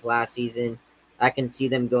being his last season, I can see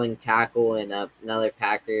them going tackle and another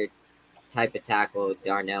Packer type of tackle,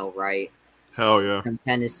 Darnell Wright. Hell yeah. from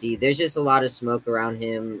Tennessee. There's just a lot of smoke around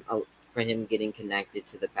him for him getting connected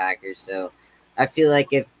to the Packers. So I feel like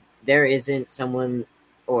if there isn't someone,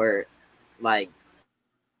 or like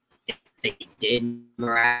if they did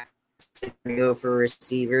miraculously go for a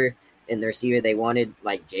receiver and the receiver they wanted,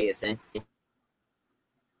 like JSN.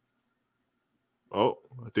 Oh,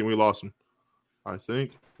 I think we lost him.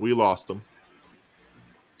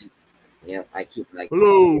 Yep, I keep like.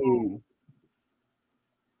 Hello.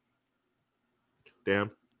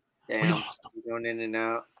 Damn. We lost him. Going in and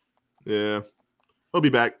out. Yeah. He'll be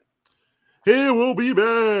back. He will be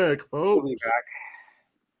back, folks. We'll be back.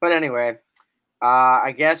 But anyway,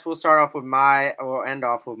 I guess we'll end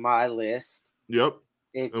off with my list. Yep.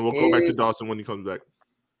 And we'll go back to Dawson when he comes back.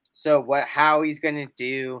 So how he's gonna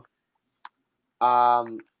do?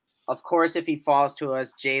 Of course, if he falls to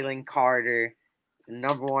us, Jalen Carter is the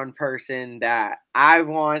number one person that I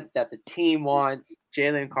want, that the team wants.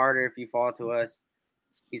 Jalen Carter, if you fall to us,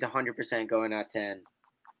 he's 100% going at 10.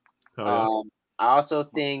 I also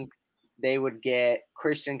think they would get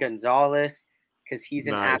Christian Gonzalez because he's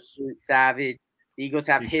an absolute savage. The Eagles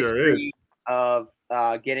have history of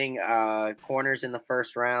getting corners in the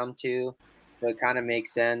first round too, so it kind of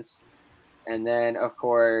makes sense. And then, of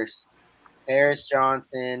course, Paris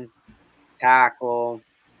Johnson, tackle,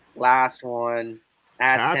 last one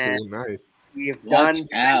at 10. Nice. We have done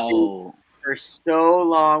for so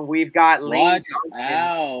long. We've got Lane Johnson.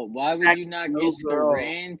 Out. Why would you not get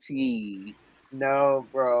Skoransky? No,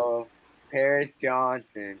 bro. Paris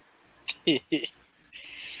Johnson.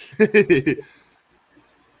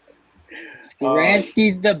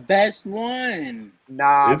 Skoransky's the best one.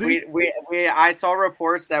 Nah, I saw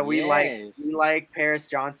reports that we like Paris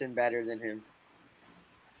Johnson better than him.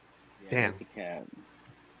 Damn. That's a cap.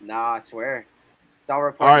 Nah, I swear. Saw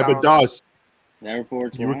reports. All right, but Dawes, that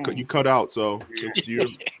report's you cut out, so you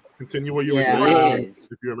continue what you were saying,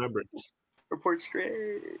 if you remember. Report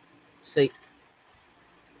straight. So,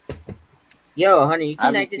 yo, honey, you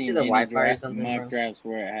connected to the Wi-Fi or something? Mock drafts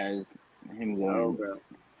where it has him going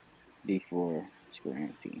before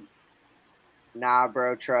Skoransky. Nah,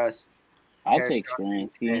 bro, trust. I'll take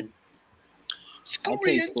Skoransky.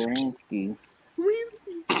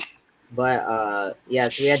 But so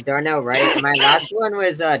we had Darnell Wright. My last one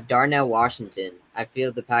was Darnell Washington. I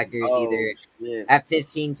feel the Packers either at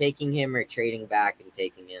 15 taking him or trading back and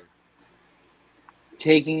taking him.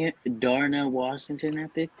 Taking it, Darnell Washington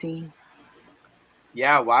at 15?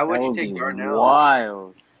 Yeah, why would you take Darnell?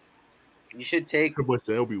 Wild. You should take. Because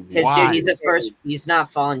dude, he's a first. He's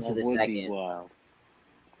not falling to the second. Wild.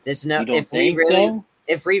 There's no.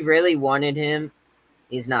 If we really wanted him,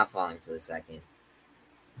 he's not falling to the second.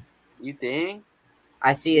 You think?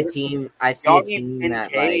 I see a team. That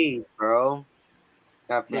like, bro.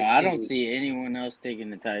 No, I don't see anyone else taking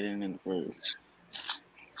the tight end in the first.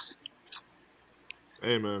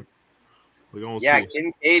 Hey man, we're gonna see. Yeah,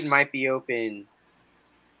 Kincaid might be open.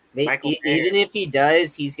 Even if he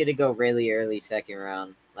does, he's gonna go really early second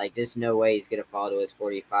round. Like, there's no way he's gonna fall to his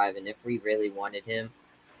 45. And if we really wanted him,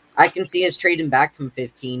 I can see us trading back from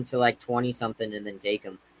 15 to like 20 something and then take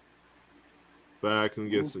him. Back and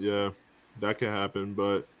gets that can happen,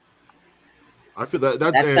 but I feel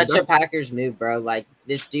that's such a Packers move, bro. Like,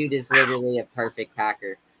 this dude is literally a perfect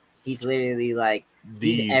Packer. He's literally like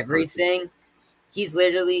he's everything. Perfect. He's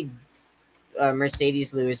literally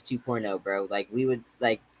Mercedes Lewis 2.0, bro. Like, we would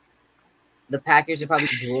like the Packers are probably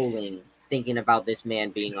drooling thinking about this man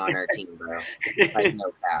being on our team, bro. Like,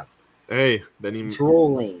 no cap. Hey, then he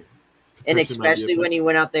drooling, and especially when he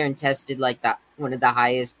went out there and tested like that one of the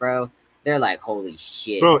highest, bro. They're like, holy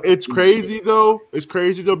shit. Bro, it's crazy though. It's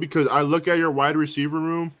crazy though because I look at your wide receiver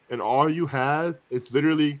room and all you have, it's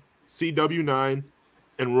literally CW9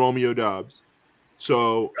 and Romeo Doubs.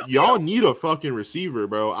 So y'all need a fucking receiver,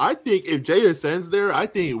 bro. I think if JSN's there, I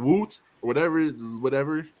think Woots, whatever,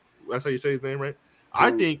 that's how you say his name, right?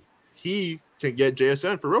 I think he can get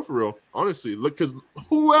JSN for real. Honestly, look, because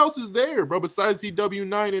who else is there, bro, besides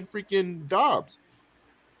CW9 and freaking Dobbs?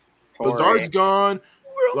 Lazard's gone.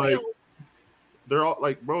 Like, they're all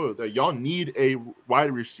like, bro, y'all need a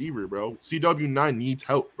wide receiver, bro. CW9 needs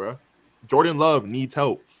help, bro. Jordan Love needs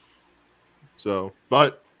help. So,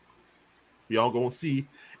 but y'all gonna see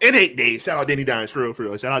in 8 days. Shout out Denny Dimes, for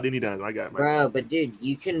real. Shout out Denny Dimes. I got my bro, but dude,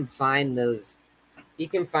 you can find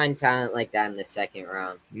talent like that in the second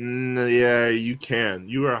round. Yeah, you can.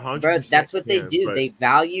 You are 100%. Bro, that's what they do. But they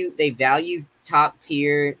value top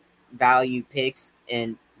tier value picks,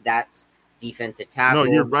 and that's defensive tackle.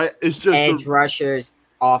 No, you're right. It's just edge rushers.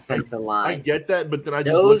 offensive I line. get that, but then I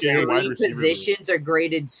just Those look at your wide three receiver room. positions are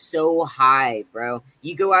graded so high, bro.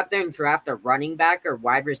 You go out there and draft a running back or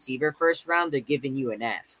wide receiver first round, they're giving you an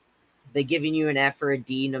F. They're giving you an F or a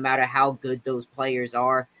D, no matter how good those players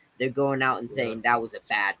are. They're going out and saying that was a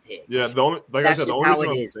bad pick. Yeah, the only like That's I said, the just only how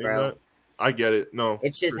reason it I'm is, saying bro. that, I get it. No,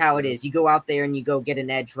 It's just for how it sure. is. You go out there and you go get an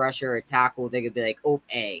edge rusher or a tackle, they're gonna be like, oh,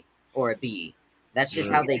 A or a B. That's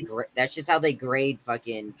just how they. That's just how they grade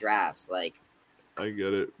fucking drafts. Like, I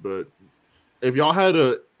get it, but if y'all had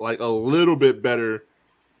a little bit better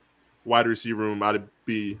wide receiver room, I'd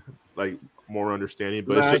be like more understanding.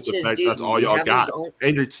 But it's bro, just the fact dude, that's all we y'all haven't got, gone-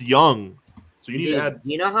 and it's young, so you need Dude, to add. do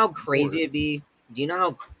you know how crazy it'd be? Do you know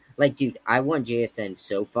how, like, dude, I want JSN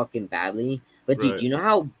so fucking badly, but dude, Right. do you know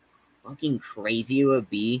how fucking crazy it would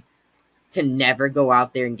be to never go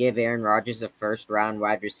out there and give Aaron Rodgers a first round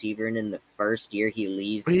wide receiver, and in the first year he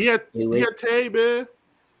leaves, He had Tay, man.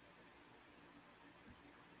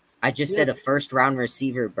 I just said a first round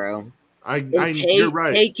receiver, bro. You're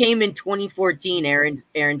right. Tay came in 2014. Aaron's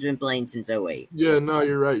been playing since 08. Yeah, no,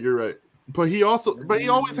 you're right. But he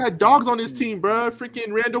always had dogs on his team, bro.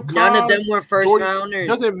 Freaking Randall Cobb. None of them were first Jordan, rounders.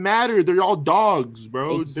 Doesn't matter. They're all dogs,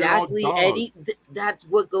 bro. Exactly, They're all dogs. Eddie. That's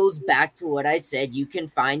what goes back to what I said. You can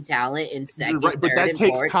find talent in second, You're right, but third, that and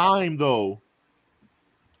takes fourth. time, though.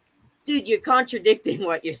 Dude, you're contradicting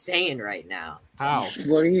what you're saying right now. How?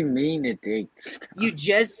 What do you mean it takes time? You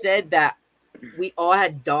just said that we all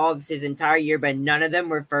had dogs his entire year, but none of them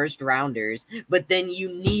were first rounders. But then you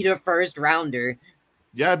need a first rounder.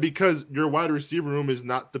 Yeah, because your wide receiver room is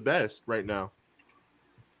not the best right now.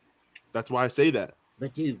 That's why I say that.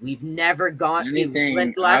 But dude, we've never gone.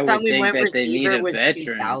 Anything, Last I time would we think went that they need receiver a was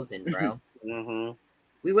veteran. 2000, bro. Mm-hmm.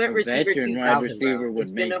 We went A receiver veteran wide 2000, receiver bro. would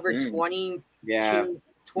It's been make over sense. 22, Yeah.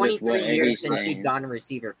 23 With what years Eddie's since saying. we've gone a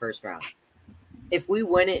receiver first round. If we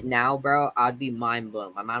win it now, bro, I'd be mind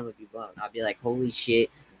blown. My mind would be blown. I'd be like, holy shit,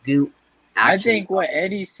 Goot. I think what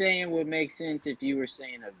Eddie's saying would make sense if you were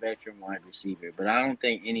saying a veteran wide receiver, but I don't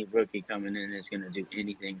think any rookie coming in is going to do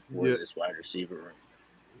anything for this wide receiver room.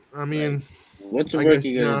 I mean, what's a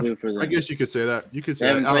rookie going to do for them? I guess you could say that. You could They say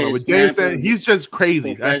that. haven't I don't know. played a But James snap said in he's just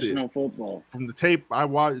crazy. That's it. professional football. From the tape I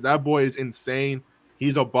watched, that boy is insane.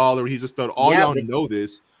 He's a baller. He's a stud. All y'all know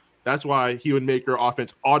this. That's why he would make your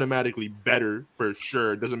offense automatically better for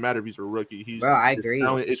sure. It doesn't matter if he's a rookie. Bro, I agree. His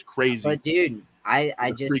talent is crazy. But dude, I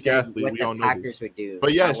just said athlete. what We the all know Packers this. would do.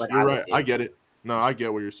 But yes, what you're I would right. do. I get it. No, I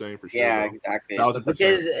get what you're saying for sure. Yeah, bro. exactly. 1000%.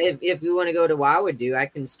 Because if we want to go to what I would do, I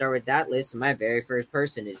can start with that list. My very first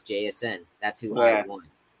person is JSN. That's who I want.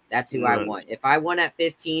 That's who I want. If I won at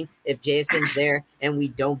 15, if Jason's there and we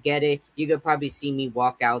don't get it, you could probably see me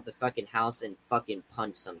walk out the fucking house and fucking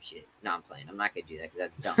punch some shit. No, I'm playing. I'm not going to do that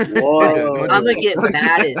because that's dumb. Whoa. I'm going to get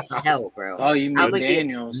mad as hell, bro. Oh, you I'm mean going to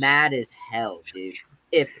Daniels? get mad as hell, dude.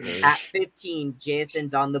 If at 15,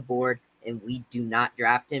 Jason's on the board and we do not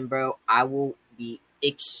draft him, bro, I will be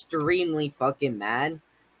extremely fucking mad.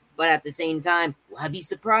 But at the same time, will I be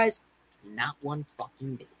surprised? Not one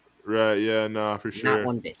fucking bit. Right, yeah, no, for sure. Not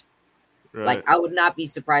one bit. Right. Like, I would not be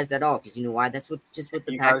surprised at all because you know why? That's just what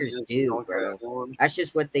the Packers do, bro. That's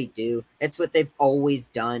just what they do. It's what they've always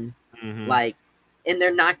done. Mhm. Like, and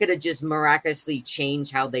they're not going to just miraculously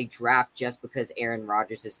change how they draft just because Aaron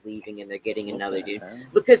Rodgers is leaving and they're getting another dude.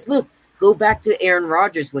 Because, look, go back to Aaron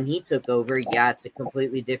Rodgers when he took over. Yeah, it's a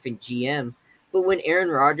completely different GM. But when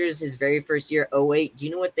Aaron Rodgers, his very first year, 08, do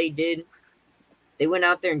you know what they did? They went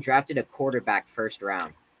out there and drafted a quarterback first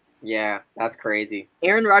round. Yeah, that's crazy.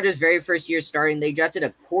 Aaron Rodgers' very first year starting, they drafted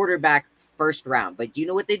a quarterback first round. But do you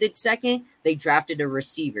know what they did second? They drafted a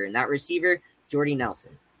receiver, and that receiver, Jordy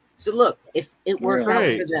Nelson. So look, if it worked out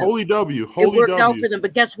for them, holy W, it worked out for them.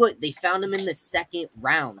 But guess what? They found him in the second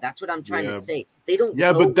round. That's what I'm trying to say. They don't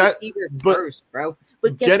go receiver first, bro.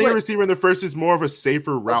 But guess getting what? a receiver in the first is more of a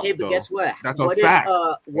safer route. Okay, but guess what? That's a fact.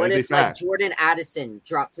 What if like Jordan Addison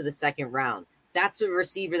dropped to the second round? That's a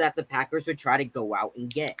receiver that the Packers would try to go out and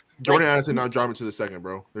get. Jordan Addison not dropping to the second,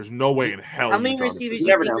 bro. There's no way in hell. How many receivers do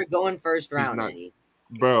you think are going first round, Eddie?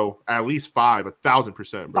 Bro, at least 5,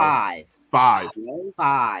 1,000%, bro. 5.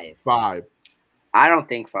 I don't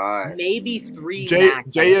think 5. Maybe 3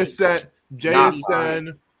 max. JSN,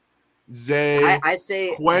 Zay. I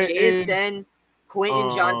say Quentin, JSN,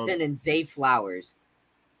 Quentin Johnson, and Zay Flowers.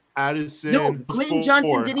 Addison. No, Quentin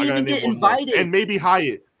Johnson didn't even get invited. And maybe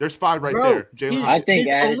Hyatt. There's 5 right there. Dude, I think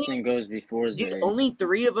Addison goes before Zay. Dude, only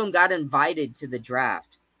 3 of them got invited to the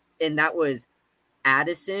draft. And that was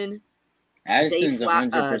Addison's Zay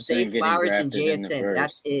Flowers, and JSN.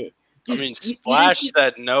 That's it. Dude, I mean, Splash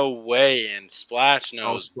said no way, and Splash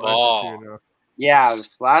knows ball. Yeah,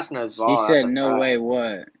 Splash knows He ball. said that's a no fact. way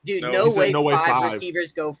what? Dude, No, no he said way no way five five.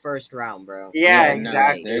 receivers go first round, bro. Yeah, No,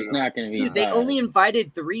 exactly. there's not going to be Dude, they five. only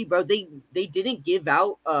invited 3, bro. They didn't give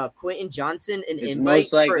out Quentin Johnson an It's invite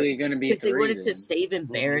most likely going to be because they 3 wanted to then. save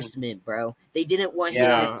embarrassment, bro. They didn't want him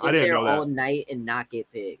Yeah, to I sit didn't there know that. all night and not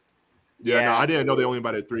get picked. Yeah, no, I didn't know they only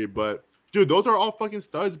invited 3, but dude, those are all fucking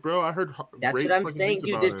studs, bro. I heard That's great what I'm fucking saying, things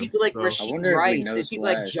dude. about There's him, people like so. I Rasheed wonder if we Rice. know There's people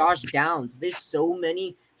like Splash. Josh Downs. There's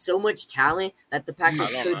so much talent that the Packers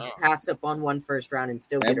I don't could know. pass up on one first round and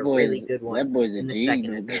still get That a really boy's good one. that boy's a in the G.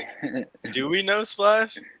 second and third. Do we know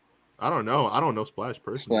Splash? I don't know. I don't know Splash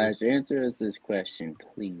personally. Splash, answer us this question,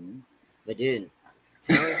 please. But dude,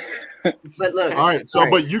 talent. But look, All right, so sorry.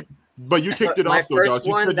 but you kicked it My off though, first Josh.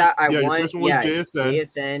 You one said that I your want, first one was JSN.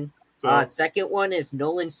 JSN. So Second one is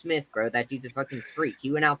Nolan Smith, bro. That dude's a fucking freak.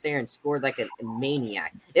 He went out there and scored like a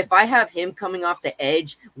maniac. If I have him coming off the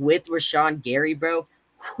edge with Rashawn Gary, bro,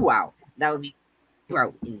 wow, that would be,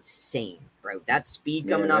 bro, insane, bro. That speed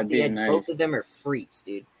Yeah, coming off that'd the be a edge, nice both of them are freaks,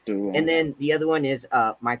 dude. duo. And then the other one is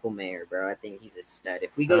Michael Mayer, bro. I think he's a stud.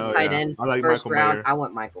 If we go Hell tight yeah. end I like first Michael round, Mayer. I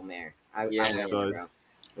want Michael Mayer. I Yeah. want him, Stud. bro.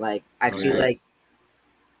 Like I Oh, feel yeah.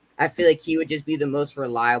 like he would just be the most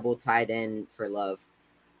reliable tight end for Love.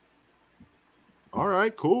 all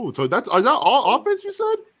right, cool. So is that all offense you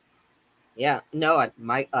said? Yeah, no,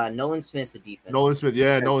 Nolan Smith's a defense. Nolan Smith,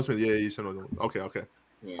 yeah, Nolan Smith, yeah, you said Nolan. Okay.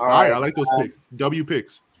 Yeah. All right, I like those picks. W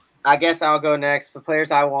picks. I guess I'll go next. For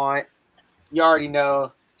players I want, you already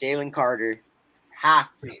know Jalen Carter. Have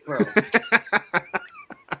to, bro.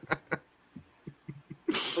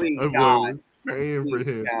 Please, That boy God. was praying for Please,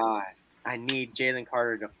 him. God. I need Jalen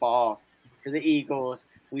Carter to fall to the Eagles.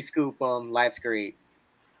 We scoop them. Life's great.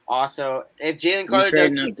 Also, if Jalen You Carter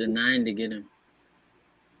does trading up to 9 to get him.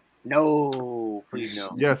 no, please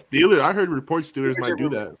no. Yeah, Steelers. I heard reports Steelers might do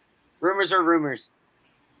that. Rumors are rumors.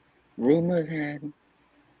 Rumors had him.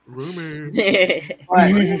 Rumors.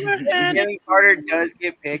 But if Jalen Carter does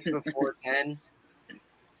get picked before 10,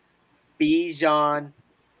 Bijan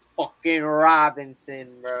fucking Robinson,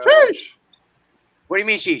 bro. Sheesh. What do you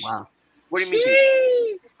mean, sheesh? Wow. What do you mean,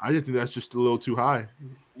 sheesh? I just think that's just a little too high.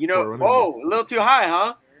 You For a know, running a little too high,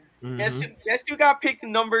 huh? Mhm. Guess who got picked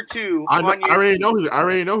number 2 I on your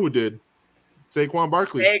already know who did. Saquon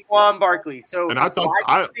Barkley. Saquon Barkley. So And I thought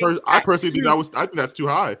why do you think I at personally think two- I think that's too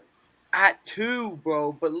high. at 2,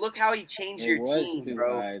 bro. But look how he changed It your was team, too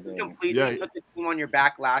bro. high, He though. completely Yeah. put the team on your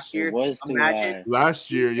back last year. It was too Imagine- high.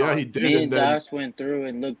 Last year, yeah, he did, Me and and then Josh went through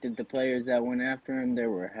and looked at the players that went after him. There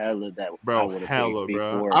were hella that I bro, would have hella, picked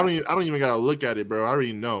bro. before. I don't even gotta look at it, bro. I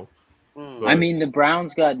already know. Mm, But- I mean, the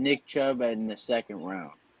Browns got Nick Chubb in the second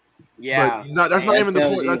round. yeah. But that's not That even the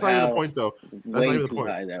tells point. you That's not even the how point, though. Way not even the too point.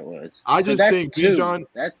 high that was. I But just that's think two. Bijan.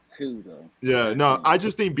 That's 2 though. Yeah, That's no, two. I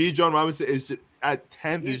just think Bijan Robinson is just, at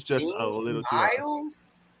 10th You is just think a little too high.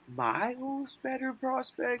 Miles better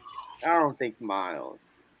prospect? I don't think Miles.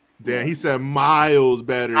 Damn, he said Miles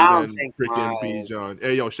better I don't than think freaking Miles. Bijan.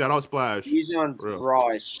 Hey, yo, shout out Splash. Bijan's Real. raw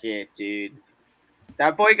as shit, dude.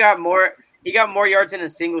 That boy got more. He got more yards in a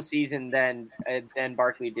single season than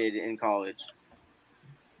Barkley did in college.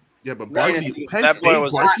 Yeah, but Not in a Barkley, single- Penn That boy State,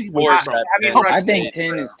 was a Barkley force bro. at I mean, Penn rushing I think State,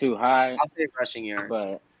 10 bro. is too high, I'll say rushing yards.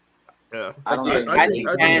 but Yeah. I don't But think dude, I I think- think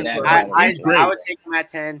I 10. think that so. bad. He's great. I would take him at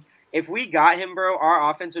 10. If we got him, bro,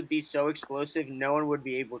 our offense would be so explosive, no one would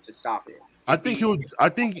be able to stop it. I think he'll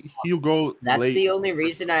go That's late. the only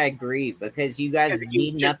reason I agree because you guys Because you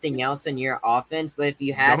need just- nothing else in your offense. But if you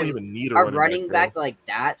Y'all had don't a even need running bro. back like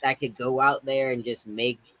that could go out there and just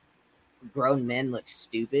make grown men look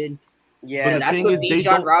stupid. Yeah, But the That's thing what is, they Bijan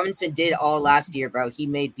don't- Robinson did all last year, bro. He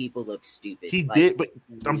made people look stupid. He Like, did, but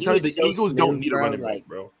I'm he telling you, was the so Eagles don't smooth, need a bro, running like- back,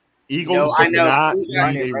 bro. No, Eagles I does know. not Smooth need runner,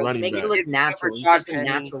 a bro. He running makes back. it look natural. He's Rashad just a Penny.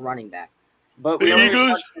 natural running back. but The we only Eagles-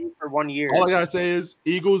 watched him for 1 year. All I gotta say is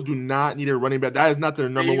Eagles do not need a running back. That is not their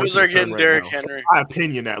The number one Eagles are concern getting right Derrick now. Henry. My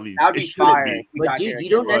opinion, at least. That'd It be shouldn't fire. be. if we But got dude, Derrick you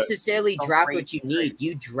don't Henry. necessarily So draft crazy, what you crazy. need.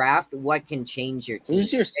 You draft what can change your team.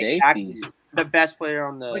 who's your Exactly. safeties? The best player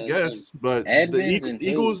on the I guess, but the Edmonds and who?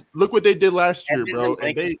 Eagles look what they did last year, Edmonds bro, and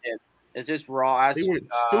and Blankenship. It's just raw as they were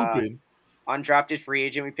stupid. undrafted free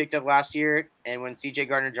agent we picked up last year. And when CJ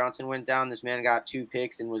Gardner Johnson went down, this man got 2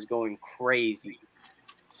 picks and was going crazy.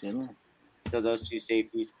 Chilling. So those 2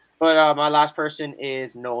 safeties. But my last person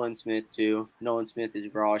is Nolan Smith too. Nolan Smith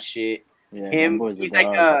is raw as shit. Yeah, that Him, boy's a he's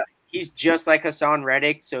dog. he's just like Hassan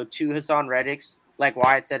Reddick. So 2 Hassan Reddicks, like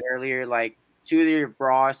Wyatt said earlier, like 2 of your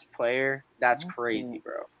rawest player. That's crazy,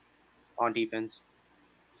 bro. On defense.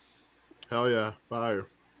 Hell yeah, fire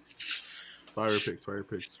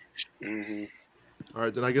picks. Mm-hmm. All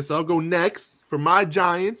right, then I guess I'll go next for my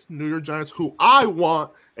Giants, New York Giants, who I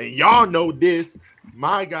want, and y'all know this.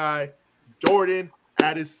 My guy, Jordan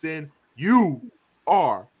Addison, you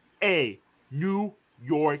are a New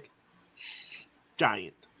York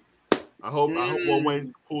Giant. I hope Will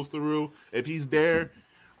Wayne pulls through. If he's there,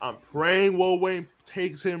 I'm praying Will Wayne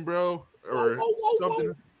takes him, bro, or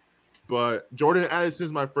something. But Jordan Addison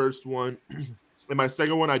is my first one. And my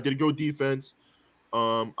second one, I did go defense.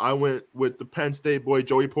 I went with the Penn State boy,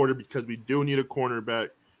 Joey Porter, because we do need a cornerback.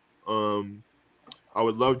 I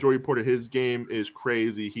would love Joey Porter. His game is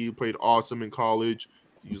crazy. He played awesome in college.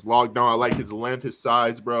 He's locked down. I like his length, his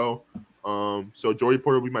size, bro. So Joey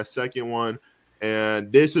Porter will be my second one.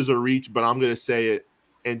 And this is a reach, but I'm going to say it.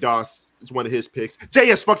 And Doss is one of his picks.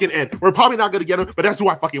 JS fucking N. We're probably not going to get him, but that's who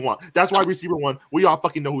I fucking want. That's why receiver one. We all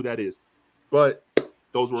fucking know who that is. But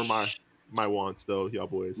those were my wants, though, y'all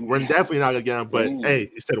boys. We're definitely not going to get him, but hey,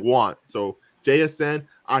 it said want. So JSN,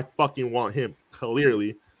 I fucking want him,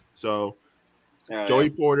 clearly. So Joey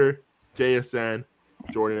Porter, JSN,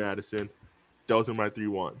 Jordan Addison. Those are my 3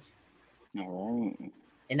 wants. And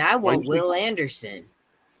I want Will Anderson.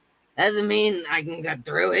 Doesn't mean I can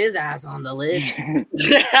throw his ass on the list. Hey,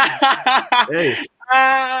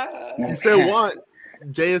 you said want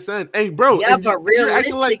JSN. Hey, bro. Yeah, but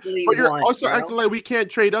realistically, you're also acting like we can't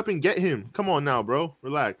trade up and get him. Come on now, bro.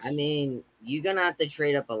 Relax. I mean, you're gonna have to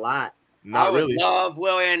trade up a lot. Not really. Love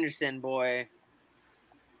Will Anderson, boy.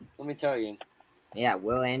 Let me tell you. Yeah,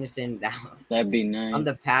 Will Anderson. That'd be nice. On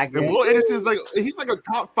the Packers. Will Anderson's he's like a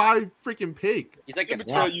top 5 freaking pick. He's like a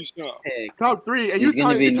tell you something. Top 3, and He's you're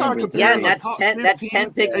trying to compare. Yeah, and that's 10. That's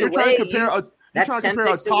 10 picks away. That's 10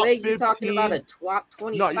 picks away. You're talking about a top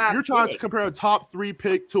 25. No, you're trying to compare a top 3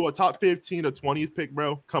 pick to a top 15 or 20th pick,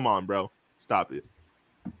 bro. Come on, bro. Stop it,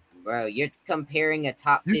 bro. You're comparing a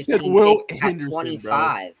top 15 you said Will pick Anderson, at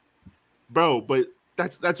 25, bro. But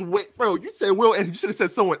that's what, bro. You said Will, and you should have said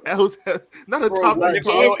someone else. Not a top.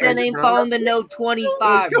 Jason ain't falling the no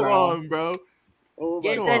 25, Come bro. on, bro.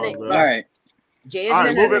 Jason, on, bro. All right.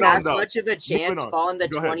 Jason has as much of a chance falling to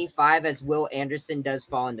 25 as Will Anderson does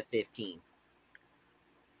falling to 15.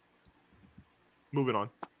 Moving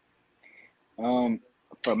on.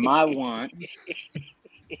 For my want,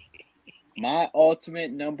 my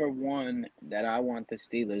ultimate number one that I want the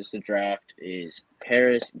Steelers to draft is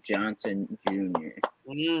Paris Johnson Jr.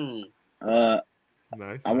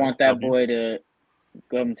 Nice. I want that boy to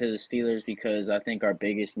come to the Steelers because I think our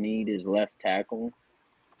biggest need is left tackle.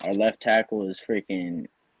 Our left tackle is freaking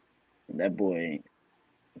that boy,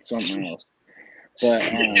 something else. But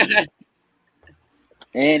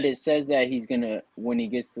and it says that he's gonna, when he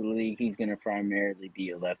gets to the league, he's gonna primarily be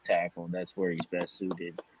a left tackle. That's where he's best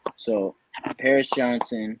suited. So Paris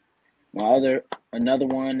Johnson. Another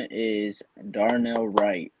one is Darnell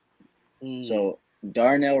Wright. So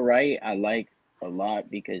Darnell Wright, I like a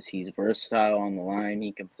lot because he's versatile on the line.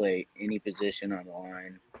 He can play any position on the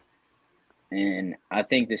line. And I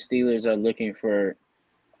think the Steelers are looking for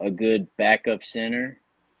a good backup center.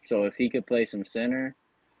 So if he could play some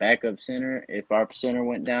backup center, if our center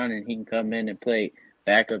went down and he can come in and play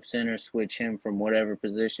backup center, switch him from whatever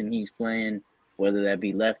position he's playing, whether that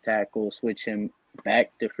be left tackle, switch him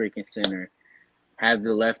back to freaking center, have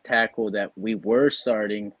the left tackle that we were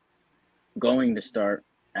going to start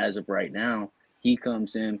as of right now. He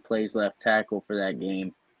comes in, plays left tackle for that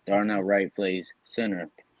game. Darnell Wright plays center.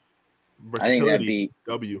 I think that'd be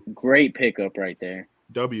great pickup right there.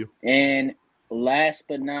 W. And last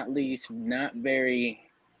but not least, not very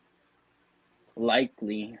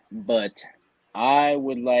likely, but I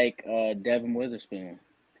would like Devin Witherspoon.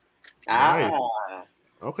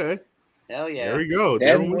 Okay. Hell yeah. There we go.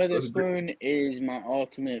 Devin Witherspoon is my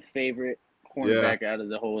ultimate favorite cornerback out of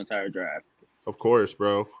the whole entire draft. Of course,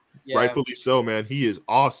 bro. Yeah. Rightfully so, man. He is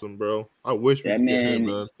awesome, bro. I wish we could get him,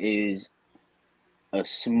 man. Is a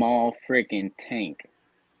small freaking tank.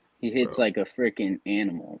 He hits like a freaking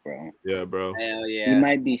animal, bro. Yeah, bro. Hell yeah. He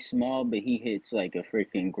might be small, but he hits like a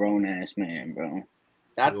freaking grown-ass man, bro.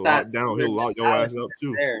 He'll lock your ass up,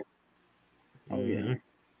 too. Oh, yeah.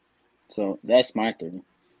 So, that's my thing.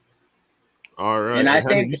 All right. And I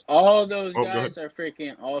think all those guys are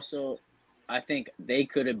freaking also, I think they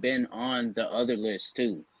could have been on the other list,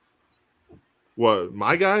 too. What,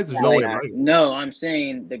 my guys? There's no way. No, I'm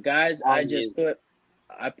saying the guys I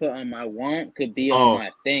put on my want could be on my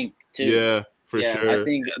think too. Yeah, for sure. I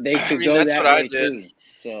think they could go that way too.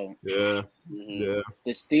 So yeah. The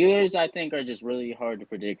Steelers, I think, are just really hard to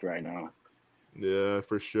predict right now. Yeah,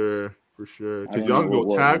 for sure. Because y'all can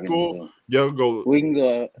go tackle, y'all can go. We can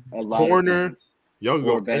go a lot corner. Y'all can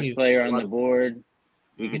go best player on the board.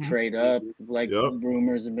 We could trade up,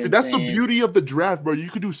 rumors have been. That's the beauty of the draft, bro. You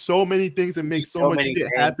could do so many things and make so much shit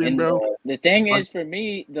happen, bro. The thing is, for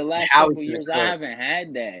me, the last couple years, I haven't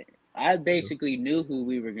had that. I basically knew who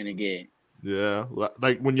we were gonna get. Yeah,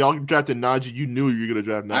 like when y'all drafted Najee, you knew you were gonna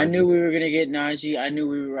draft Najee. I knew we were gonna get Najee. I knew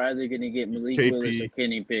we were either gonna get Malik KP. Willis or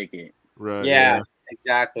Kenny Pickett. Right. Yeah,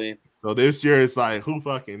 exactly. So this year it's like, who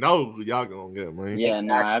fucking knows who y'all gonna get, man? Yeah,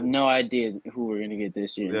 no, I have no idea who we're gonna get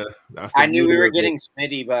this year. Yeah, that's the I knew we beauty were of it. getting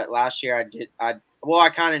Smitty, but last year I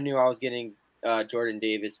kind of knew I was getting Jordan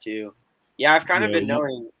Davis too. Yeah, I've kind of been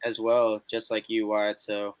knowing as well, just like you, Wyatt.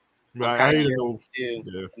 So Right, I'm I kinda didn't know. too.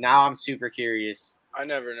 Yeah. Now I'm super curious. I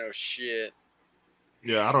never know shit.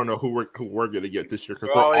 Yeah, I don't know who we're gonna get this year because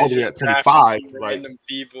We're we're all always the way just at drafting 25. some Like, random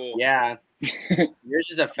people. Yeah, yours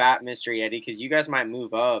is a fat mystery, Eddie, because you guys might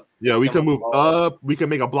move up. yeah, we can Someone move falls. up. We can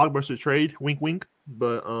make a blockbuster trade. Wink, wink.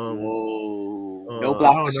 But Whoa, I no don't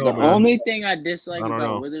blockbuster. know, The man. only thing I dislike I don't about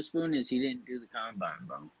know. Witherspoon is he didn't do the combine,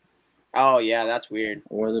 bro, Oh yeah, that's weird.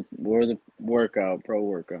 or the pro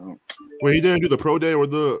workout. Wait, he didn't do the pro day or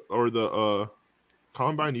the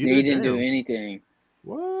combine either. He didn't do Damn. anything.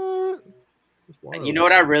 What? That's wild. You know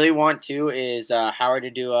what I really want to is Howard to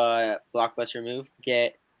do a blockbuster move.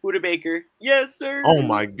 Get Huda Baker. Yes, sir. Oh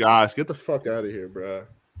my gosh, get the fuck out of here, bro.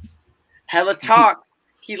 Hella talks.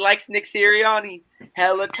 He likes Nick Sirianni.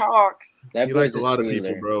 Hella talks. That He boy's likes a lot of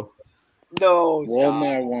people, bro. No, stop.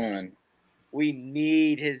 Walmart won. We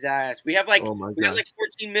need his ass. We have like Oh my we have god. like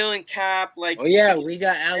 14 million cap. Like Oh yeah, we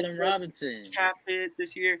got Allen Robinson. cap hit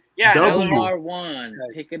this year. Yeah, W. Allen Robinson. Walmart won, Yes.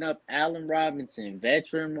 picking up Allen Robinson,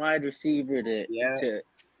 veteran wide receiver Yeah.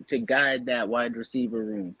 to guide that wide receiver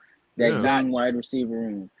room, that Yeah. young wide receiver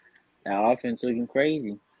room. That offense looking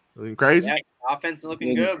crazy. Looking crazy. Yeah, offense looking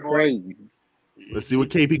Looking good, boy. crazy. Let's see what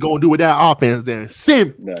KP gonna do with that offense then.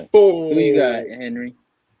 Sim. But Oh. who you got, Henry?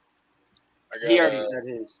 He already said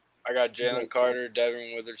his. I got Jalen Carter,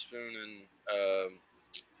 Devin Witherspoon, and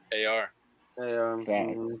AR.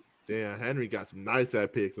 Damn, Henry got some nice ass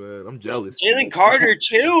picks, man. I'm jealous. Jalen Carter,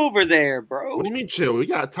 chill over there, bro. What do you mean chill? We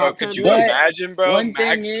got Bro, top 10. could you But imagine, bro? one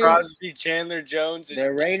Max thing is- Crosby, Chandler Jones, and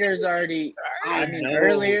The Raiders already. I mean, know,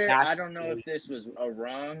 earlier, that's I don't know if this was a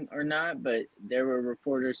wrong or not, but there were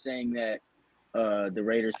reporters saying that the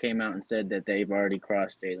Raiders came out and said that they've already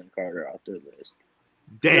crossed Jalen Carter off their list.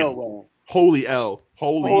 Damn. No way. Holy L.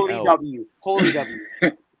 Holy L. W. Holy W.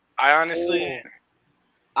 I honestly,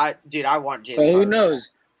 I want Jalen But who Carter.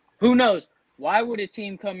 knows? Who knows? Why would a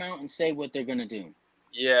team come out and say what they're gonna do?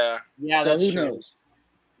 yeah, Yeah, so that's who true. knows?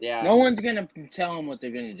 Yeah. No one's gonna tell them what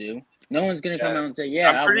they're gonna do. No one's gonna come Yeah. out and say,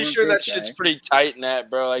 "Yeah, I'm pretty I want sure that this shit's guy." pretty tight net,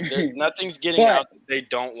 bro. Like, nothing's getting But out that they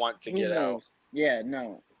don't want to Who get out. knows? Yeah,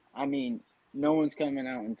 no. I mean, no one's coming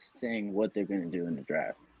out and saying what they're gonna do in the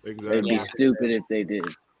draft. They'd Exactly. be stupid if they did.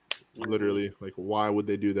 Literally. Like, why would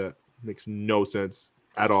they do that? Makes no sense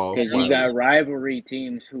at all. Because Why you got rivalry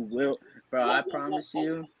teams who will, bro. I promise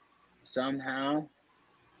you, somehow,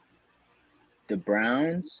 the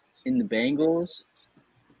Browns and the Bengals,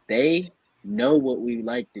 they know what we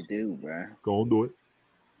like to do, bro, Go and do it.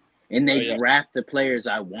 and they Oh, yeah. draft the players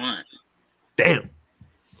I want. Damn.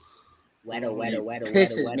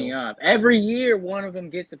 Pisses me off. Every year, one of them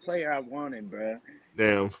gets a player I wanted, bro.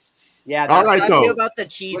 Damn. Yeah, All that's, right, How do you though. about the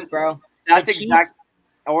Chiefs, bro? that's the Chiefs- exact.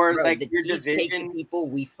 Or Bro, like the your Chiefs take the division. people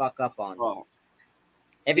we fuck up on. Oh,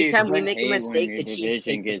 Every dude, time we I make a hate when mistake, your the Chiefs division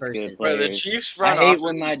take the gets good person. Bro, the players. Chiefs I front hate office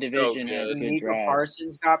when my is so division has good. good Nico draft.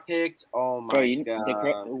 Parsons got picked. Oh my Bro, the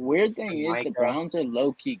god. weird thing is the Micah. Browns are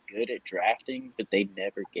low key good at drafting, but they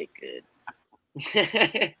never get good.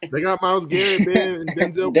 They got Myles Garrett, man, and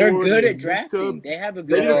Denzel They're Ward good and at Nick drafting. Chubb. They have a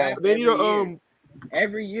They good need a, draft they need every a year.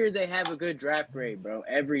 Every year they have a good draft grade, bro.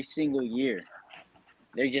 Every single year.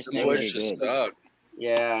 They just The never boys get just good. suck.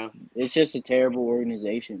 Yeah. It's just a terrible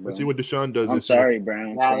organization, bro. Let's see what Deshaun does I'm this year. sorry,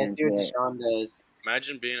 Browns Yeah, fans, let's see what but, Deshaun does.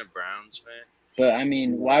 Imagine being a Browns fan. but I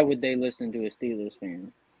mean, why would they listen to a Steelers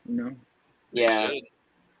fan? You know? They Yeah.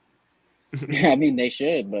 should. I mean, they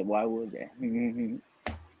should, but why would they?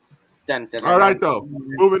 Dun, dun, All right, dun. though.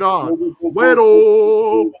 Moving on.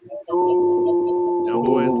 Weddle. Young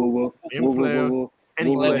boys. Any player.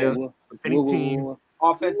 Any player. Any team.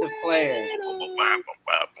 Offensive player.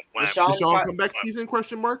 Deshaun comeback season?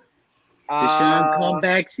 Question mark. Deshaun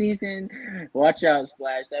comeback season. Watch out,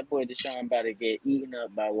 Splash. That boy Deshaun about to get eaten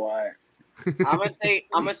up by Wyatt. I'm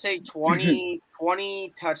gonna say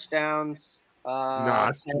 20 touchdowns. Nah,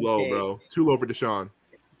 it's too 10 low, picks. bro. Too low for Deshaun.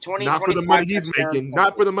 20, Not for the 25 money he's touchdowns, making. 10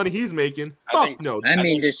 Not for the picks. money he's making. I Fuck think- no. I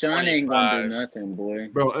mean, think Deshaun ain't gonna do 25. nothing, boy.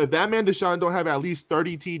 Bro, if that man Deshaun don't have at least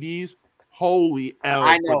 30 TDs, holy L.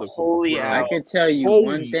 I know, for the holy bro. I L. could tell you Holy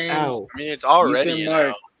one thing. L. I mean, it's already You an can mark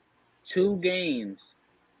L. 2 games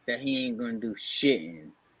that he ain't gonna do shit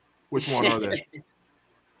in. Which one are they?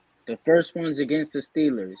 The first one's against the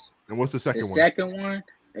Steelers. And what's the The second one? second one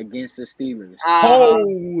against the Steelers.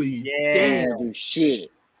 Holy Yeah. damn. Do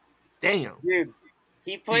shit. Damn. Dude,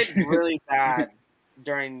 he played really bad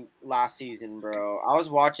during last season, bro. I was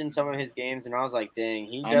watching some of his games and I was like, dang,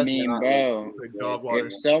 he I does mean, not bro, look Like good. dog water.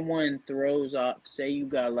 if someone throws off, say you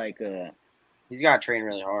got like He's got to train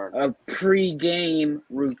really hard. a pre-game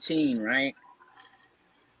routine, right?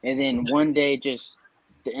 And then one day, just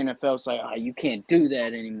the NFL's like, oh, you can't do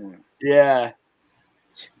that anymore. Yeah.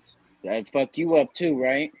 That fuck you up too,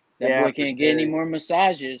 right? That Yeah, boy for can't get any sure. more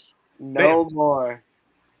massages. No more.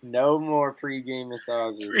 No more pregame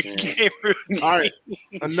massages, man. Pre-game routine. All right.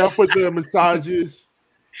 Enough with the massages.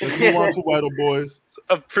 Let's move on to Weddle boys.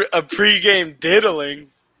 A pre-game diddling.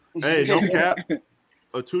 Hey, no cap.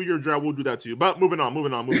 A 2-year drought will do that to you. But moving on.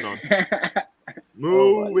 Moving on. I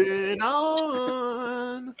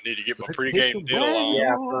need to get my Let's pre-game hit the diddle on.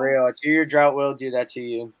 Yeah, for real. A 2-year drought will do that to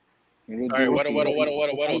you. All right, what? A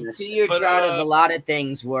 2-year Put, drought of a lot of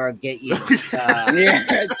things will get you.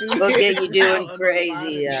 Yeah, Will get you doing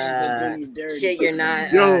crazy shit. You're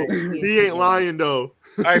not. Yo, used he to ain't lying though.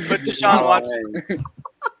 All right, put Deshaun Watson.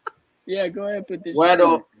 Yeah, go ahead, put this.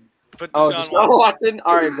 Weddle. Put Oh, Deshaun Deshaun Watson. Watson?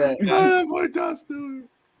 All right, bet. That boy John Stewart.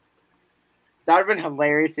 That would have been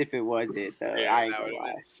hilarious if it was it, though. Yeah, I ain't that gonna would've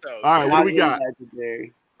lie. been so All right, good. what do we That got? is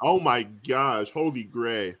legendary. Oh my gosh, holy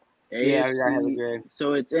gray. Yeah, we got Heather AFC. Gray.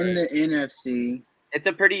 So it's in the NFC. It's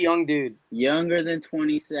a pretty young dude. Younger than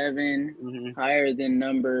 27, Mhm. higher than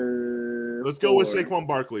number. Let's go with 4. Saquon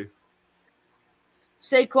Barkley.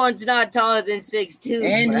 Saquon's not taller than 6'2".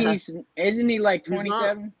 And bro. isn't he like He's not.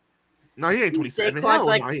 27? No, he ain't 27. Saquon's Hell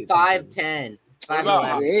like no, he ain't 5'10". What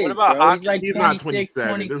about 5'11". He is, what about bro. He's like He's not 26,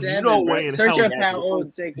 27. There's 27. no bro. way in Search hell up he's how old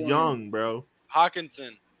He's Saquon is. young, bro.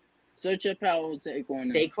 Hawkinson. Search up how old Saquon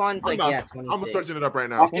is. Saquon's like, I'm 26. searching it up right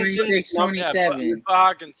now. Hawkinson's 26, young- Yeah, 27. put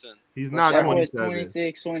Hawkinson. He's not That boy's 27.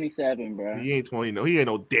 26, 27, bro. He ain't 20. No, he ain't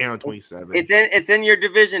no damn 27. It's in your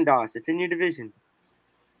division, Doss. It's in your division.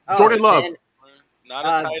 Oh, Jordan Love. and Not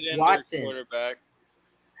a tight end Watson. or quarterback.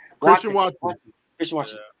 Christian Watson. Christian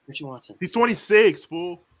Watson. Yeah. Christian Watson. He's 26,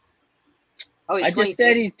 fool. Oh, he's I just 26.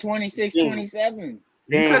 said he's 26, Yeah. 27.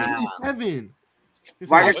 He said Damn. 27. He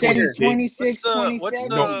Wide I "What said the he's dick?" 26, What's 27.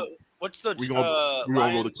 the We gonna roll the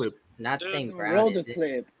Lions? clip. It's not Dude, St. Brown, Roll is the it?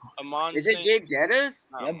 clip. Amon Is it St. Gabe Jettas?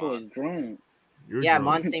 not That boy's Amon. drunk. You're Yeah, drunk.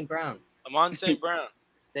 Mont St. Brown. Amon St. Brown.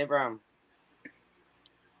 St. Brown.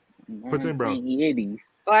 Put St. Brown. Yiddies.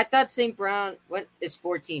 Oh, I thought St. Brown is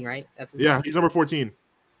 14, right? That's his Yeah, name. he's number 14.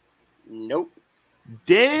 Nope.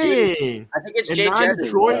 Dang. I think it's And Jay not Jettas.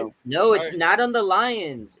 Detroit? bro. No, it's Alright. not on the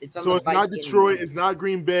Lions. It's on So the it's not Vikings. Detroit, it's not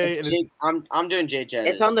Green Bay, and It's it's Jay, I'm doing Jay Jettas.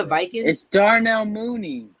 It's on the Vikings. It's Darnell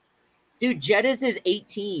Mooney. Dude, Jettis is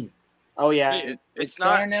 18. Oh yeah. It's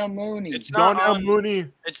not. Darnell Mooney. It's not Darnell on. Mooney.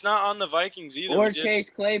 It's not on the Vikings either. Or We did, Chase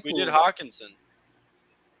Claypool. we did Hawkinson.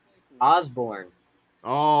 Osborne.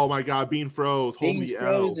 Oh my God, Bean froze. Beans Holy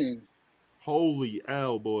L. frozen. Holy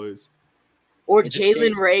L, boys. Or It's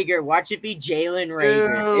Jalen a- Rager. Watch it be Jalen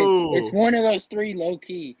Rager. Ew. It's one of those three low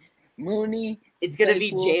key. Mooney. It's gonna be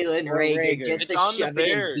Claypool Jalen or Rager Rager. just It's to on the shove it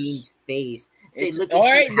in Bears. Bean's face. Say, It's, look all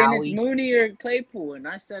at right, you, then Howie. it's Mooney or Claypool, and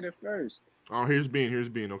I said it first. Oh, here's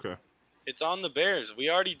Bean. Okay. It's on the Bears. We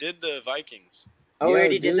already did the Vikings. Oh, we Yo,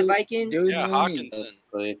 already did the dude, Vikings? Dude, Yeah, Mooney. Hawkinson.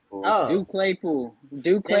 Oh, Do Claypool.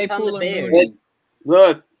 Do Then it's on Claypool the or Bears. Mooney.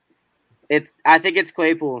 Look, I think it's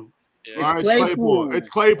Claypool. Yeah, All right, it's Claypool. Claypool. It's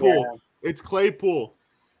Claypool. It's Claypool.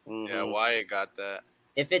 Mhm. yeah. Wyatt got that.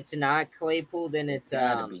 if it's not Claypool, then it's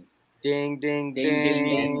Gotta be. Ding ding Ding, ding,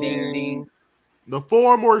 ding, ding, ding. The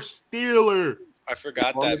former Steeler. I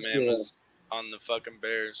forgot On that the man scale. was on the fucking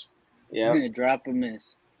Bears. Yep. Drop a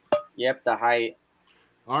miss. Yep. The height.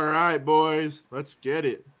 All right, boys. Let's get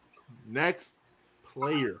it. Next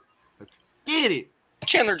player. Let's get it.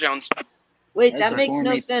 Chandler Jones. Wait, That's that a makes no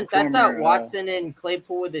former- sense. I thought former, Watson and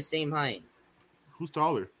Claypool were the same height. Who's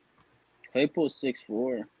taller? Claypool's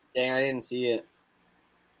 6'4". Dang, I didn't see it.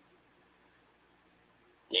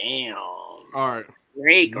 Damn. All right.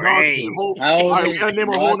 Great. Nonsense. Whole- How old All right, we is gotta name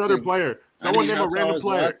a whole Watson? other player. Someone name a random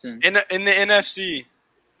player. Watson? In the NFC.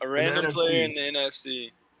 A random NFC. player in the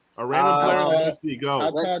NFC. A random player in the NFC.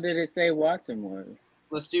 How Go. tall did it say Watson was?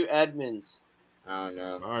 Let's do Edmonds. I don't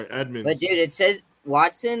know. All right, Edmonds. But, dude, it says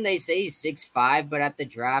Watson, they say he's 6'5", but at the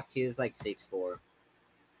draft, he was like 6'4".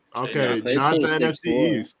 Okay, Yeah, not the Claypool's NFC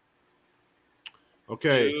 6'4". East.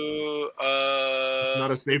 Okay, Do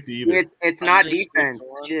not a safety either. It's not Under defense.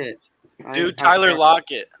 6'1". Shit. do Tyler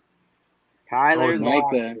Lockett. Tyler Oh, it's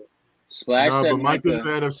Lockett. Micah. Splash No, said but Micah's Micah. the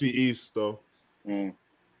NFC East, though. Mm.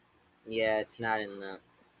 Yeah, it's not in the.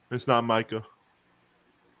 It's not Micah.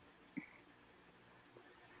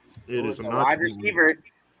 It Ooh, is it's a not. wide receiver.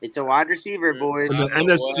 It's a wide receiver, boys. In the Out the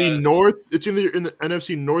NFC West. North, it's either in the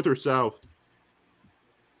NFC North or South.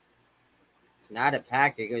 It's not a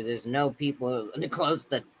Packer because there's no people close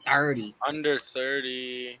to 30. Under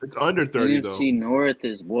 30. It's under 30 though. NFC North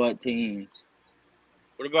is what teams?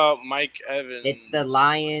 What about Mike Evans? It's the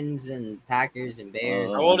Lions and Packers and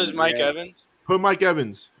Bears. How old is Mike Yeah. Evans? Put Mike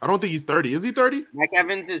Evans. I don't think he's 30. Is he 30? Mike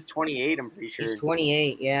Evans is 28. I'm pretty sure. He's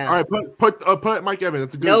 28, yeah. All right, put Mike Evans.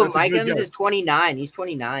 That's a good. No, that's a Mike good Evans guess. is 29. He's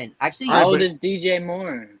 29. Actually, All right, How old but- is DJ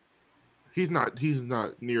Moore? He's not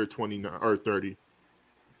near 29 or 30.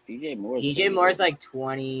 DJ Moore. DJ Moore's like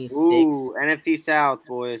 26. Ooh, NFC South,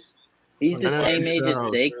 boys. He's the NFC same age as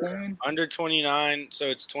South. Saquon. Under 29, so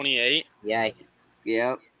it's 28. Yeah,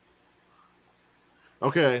 Yep.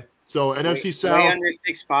 Okay, so NFC Way South. under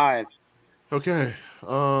 6'5". Okay,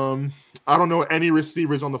 I don't know any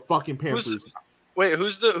receivers on the fucking Panthers. Wait,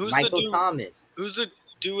 who's the Michael dude? Thomas. Who's the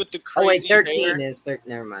dude with the Oh, wait, crazy 13 hair? is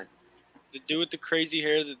never mind. The dude with the crazy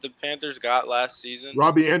hair that the Panthers got last season.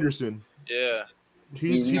 Robbie Anderson. Yeah,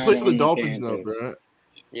 He's He not plays for the on the Dolphins now, Panthers. bro.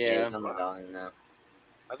 Yeah. He's on the Dolphins now.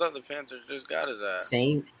 I thought the Panthers just got his ass.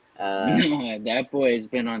 Saints. That boy's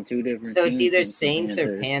been on two different. So it's teams either since the Saints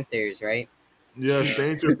or Panthers. Panthers, right? Yeah,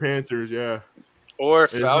 Saints or Panthers. Yeah, Or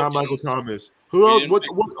it's not Michael Falcons. Thomas. Who else?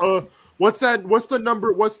 didn't What's that? What's the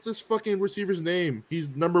number? What's this fucking receiver's name? He's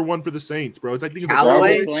number 1 for the Saints, bro. I think it's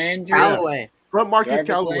Callaway? Jarvis Landry? Callaway. Put Marcus Jarvis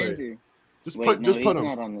Callaway. Landry. Just Wait, put no, just he's put him.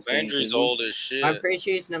 not on the Saints, Landry's is he? old as shit. I'm pretty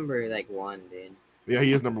sure he's number like 1, dude. Yeah,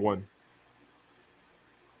 he is number 1.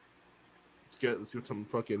 Let's get some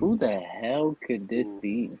fucking. Who the hell could this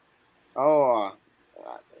be? Oh,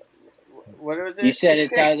 what was it? You said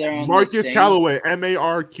it's either on the Marcus Saints- Callaway,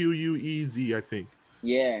 Marquez. I think.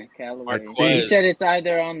 Yeah, Callaway. Marquez. You said it's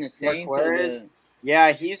either on the Saints or Marquez? the.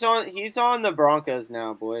 Yeah, he's on the Broncos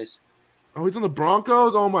now, boys. Oh, he's on the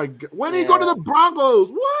Broncos. Oh my god, when did he go to the Broncos?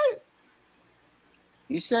 What?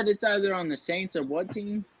 You said it's either on the Saints or what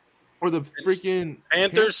team? Or the freaking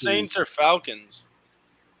Panthers, Saints, or Falcons?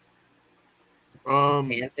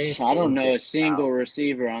 Panthers, I don't Saints, know or a single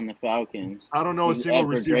receiver on the Falcons. I don't know a single Except for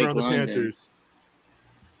receiver Drake on the London. Panthers.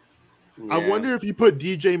 Yeah. I wonder if you put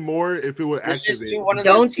DJ Moore, if it would Let's just activate. do one of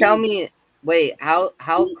Don't those tell two. me. Wait, how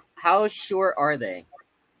short are they?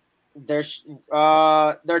 They're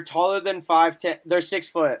taller than 5'10". They're 6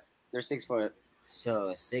 foot. They're 6 foot.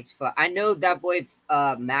 So 6 foot. I know that boy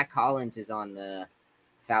Matt Collins is on the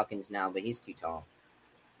Falcons now, but he's too tall.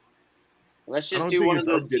 Let's I just don't do think one of it's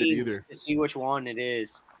those updated teams either. to see which one it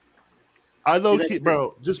is. I low Do key, that-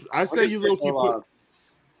 bro. Just I say you low key put.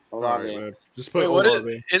 All right, Olave. man. Just put Wait, what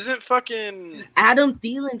Olave. isn't fucking? Adam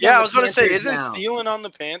Thielen's Yeah, on I the was about to say, Panthers isn't now. Thielen on the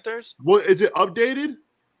Panthers? What is it updated?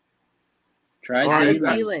 Try All right, Adam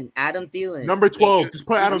exactly. Thielen. Adam Thielen. Number 12. Just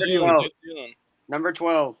put Adam Who's Thielen. Thielen? Number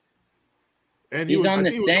 12. And He's was- on I the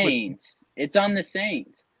think he was number- Saints. It's on the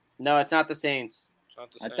Saints. No, it's not the Saints. It's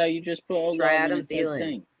not the I same. thought you just put Olave Try Adam and said Thielen.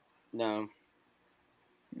 Saints. No.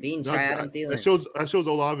 Bean, No, try Adam that Thielen. shows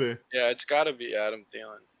Olave. Yeah, it's got to be Adam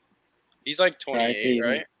Thielen. He's like 28, Thielen.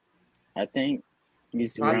 right? I think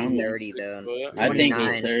He's around probably there. 30, though. But- I think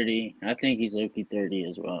he's 29. 30. I think he's Loki 30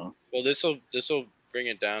 as well. Well, this will bring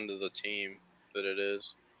it down to the team that it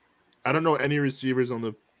is. I don't know any receivers on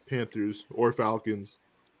the Panthers or Falcons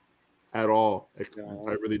at all. No.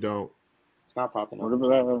 I really don't. It's not popping What up.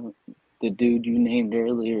 about the dude you named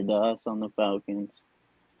earlier, Das, on the Falcons?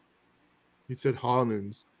 He said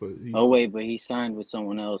Hollins, but he's, Oh, wait, but he signed with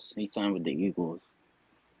someone else. He signed with the Eagles.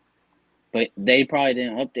 But they probably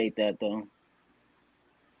didn't update that, though.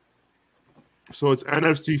 So it's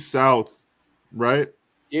NFC South, right?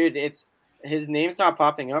 Dude, his name's not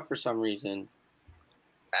popping up for some reason.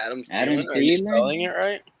 Adam Adam Thielen? Are you Thielen? spelling it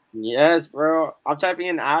right? Yes, bro. I'm typing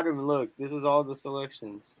in Adam. Look, this is all the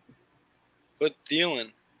selections. Put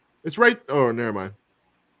Thielen. It's right. Oh, never mind.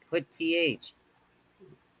 Put TH.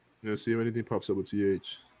 Let's see if anything pops up with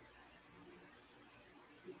TH.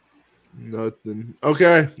 Nothing.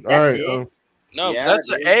 Okay. All That's right. it? No, Yeah, that's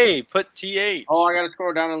an dude. A. Put TH. Oh, I gotta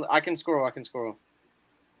scroll down. I can scroll.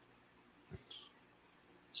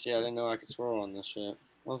 Shit, I didn't know I could scroll on this shit.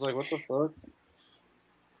 I was like, what the fuck?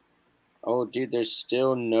 Oh, dude, there's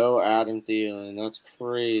still no Adam Thielen. That's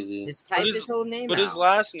crazy. Just type his- his whole name Put his out.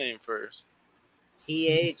 last name first.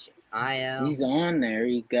 THIL He's on there.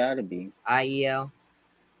 He's got to be. IEL.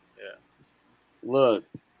 Look,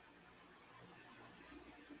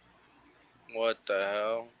 What the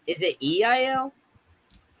hell? Is it EIL?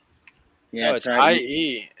 Yeah, No, it's try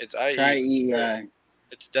IE. It's IE. Try EI.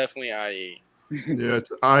 It's definitely IE. Yeah, it's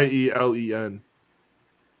IELEN.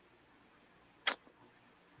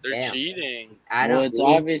 They're Damn. cheating. Well, it's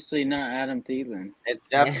obviously not Adam Thielen. It's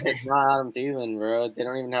definitely it's not Adam Thielen, bro. They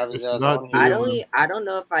don't even have his It's ass not on Thielen. here. I don't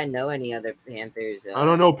know if I know any other Panthers. I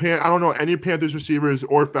don't know. I don't know any Panthers receivers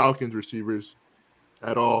or Falcons receivers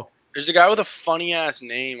at all. There's a guy with a funny ass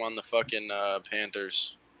name on the fucking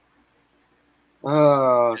Panthers.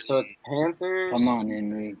 Oh, so it's Panthers. Come on,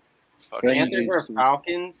 Henry. Fucking Panthers or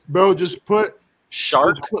Falcons? Bro, just put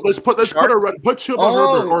Shark. let's put Chip on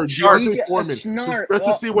Herbert or Shark. Deontay Foreman. Just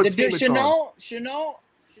to see what team it's on. Chanel,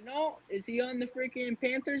 is he on the freaking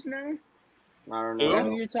Panthers now? I don't Is that know.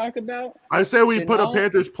 what you're talking about? I say we put a Chanel?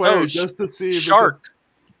 Panthers player No, just to see if Shark.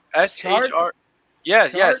 SHR.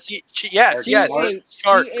 Yes, yes, yes, yes.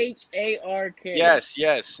 Shark. CHARK.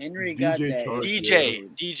 Yes. Henry got DJ that. Chark.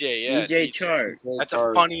 DJ, yeah. DJ Chark. That's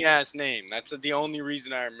a funny ass name. That's the only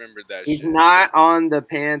reason I remembered that He's shit. not on the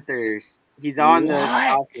Panthers. He's on the What?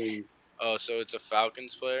 Falcons. Oh, so it's a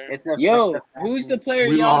Falcons player? It's a Yo, it's who's the Falcons. player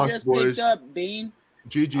We y'all lost, just boys. picked up, Bean?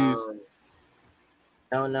 GG's.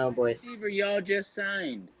 Don't know, boys. Receiver y'all just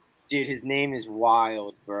signed. Dude, his name is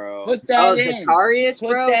wild, bro. Put that Oh, in. Zacharias, Put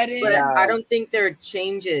bro. that in. But Yeah. I don't think they're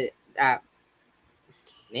changing that.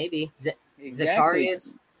 Maybe Exactly.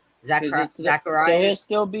 Zacharias, 'Cause it's So he'll Zacharias.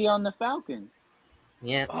 still be on the Falcons.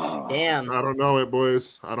 Yeah, Oh, damn. I don't know it,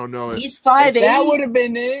 boys. I don't know it. He's If that 5'8". would have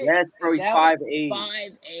been it. Yes, bro, he's That 5'8".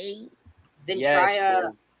 5'8". Then Yes, try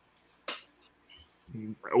bro.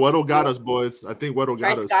 Weddle got us, boys. I think Weddle try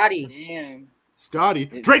got us. Scotty. Damn. Scotty.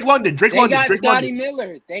 Drake London. They got Scotty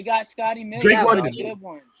Miller. They got Scotty Miller. Drake That's London. a good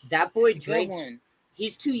one. That boy Good Drake's one.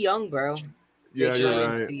 he's too young, bro. Yeah, Drake you're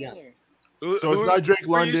London's right. too young. So it's not Drake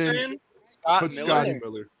who are you London. saying? Scott Put Miller? Scotty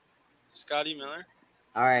Miller. Scotty Miller?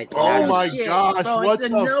 All right. Oh Oh, my shit, gosh! bro, What it's a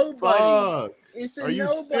the nobody. fuck? It's a Are you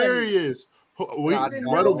nobody. serious? It's a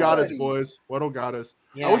Weddle got us, nobody. boys. Weddle got us.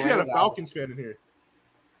 Yeah, I wish we had a Weddle got Falcons fan in here.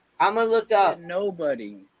 I'm gonna look It's up. a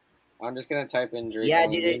nobody. I'm just gonna type in Drake. Yeah,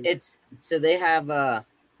 London. dude. It's so they have I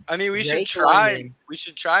mean, we should Drake try. London. We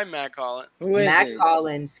should try Matt Collins. Who is Matt it?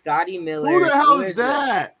 Collins, Scotty Who Miller, the hell Who is is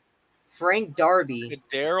that? Frank Darby.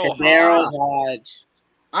 Daryl Daryl Hodge. Hodge.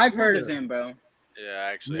 I've heard of him, bro. Yeah,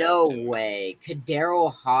 actually. No I have too. way.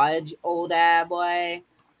 Kadero Hodge, old ad boy.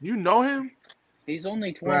 You know him? He's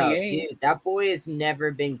only Bro, 28. dude, that boy has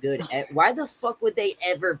never been good. Why the fuck would they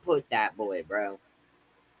ever put that boy, bro?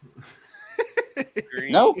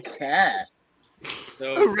 Green. No cat.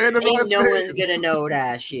 A random Ain't ass no name. one's gonna know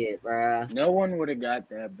that shit, bro. No one would have got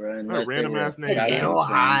that, bro. unless they random were ass name. Falcons Kadero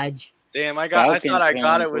fans. Hodge. Damn, I Falcons thought I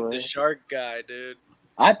got fans it with were- the shark guy, dude.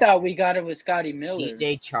 I thought we got it with Scotty Miller.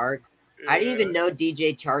 DJ Chark. I didn't even know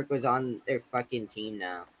DJ Chark was on their fucking team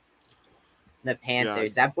now. The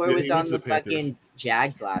Panthers. That boy Yeah, was he on went to the the Panthers. fucking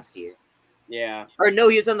Jags last year. Yeah. Or no,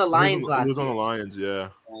 he was on the Lions He last was on the year. Lions, yeah.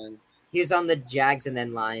 He was on the Jags and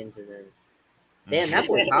then Lions and then. Damn, that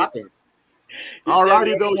boy's hopping.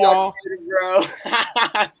 Alrighty though, y'all. Bro.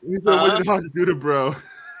 He said, "What did Hodge do to bro?"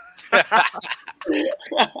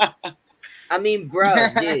 I mean, bro,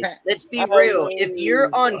 dude, let's be real. If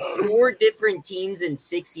you're on 4 different teams in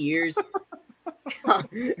 6 years,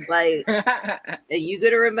 like, are you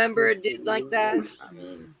gonna remember a dude like that? I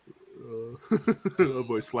mean, Oh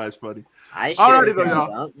boy, Splash funny. I Alrighty sure though, as hell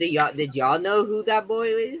y'all. don't. Did y'all know who that boy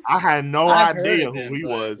is? I had no I've heard idea of who him, he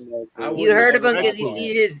but- was. You heard of him because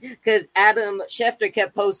Excellent. because Adam Schefter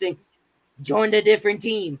kept posting, "Join a different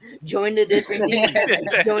team, join a different team,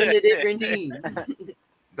 join a different team."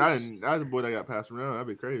 That's a boy that got passed around. That'd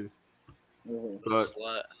be crazy. But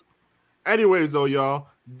Slut. anyways, though, y'all,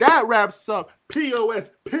 that wraps up P.O.S.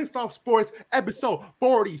 Pissed Off Sports episode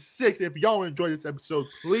 46. If y'all enjoyed this episode,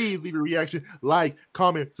 please leave a reaction, like,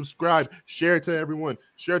 comment, subscribe, share it to everyone,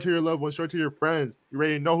 share it to your loved ones, share it to your friends. You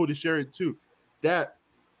already know who to share it to. That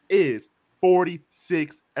is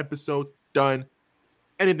 46 episodes done.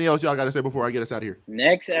 Anything else y'all got to say before I get us out of here?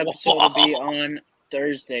 Next episode will be on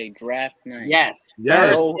Thursday, draft night. Yes.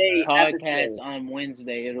 Yes. No Thursday podcast episode. on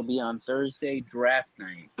Wednesday. It'll be on Thursday, draft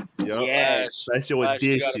night. Yup. Yes. Special Flash,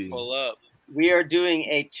 you gotta edition. pull up We are doing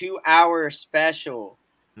a 2-hour special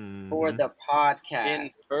for Mhm. the podcast. in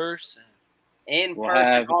person. In We'll person.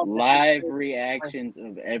 have all the live different- reactions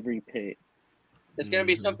of every pick. It's going to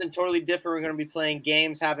be Mhm. something totally different. We're going to be playing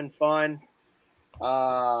games, having fun.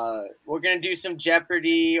 We're going to do some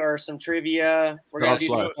Jeopardy or some trivia. We're going to do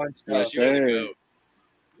some Flash. fun Yes, stuff. You gotta sir. go.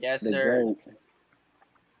 Yes, The sir. GOAT.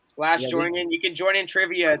 Splash, Yeah, join in. You can join in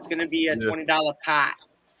trivia. It's going to be a Yeah. $20 pot.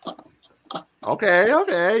 Okay,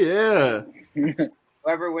 yeah.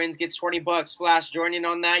 Whoever wins gets $20. Splash, join in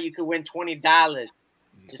on that. You could win $20.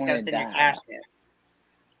 Just got to send your $20. cash in.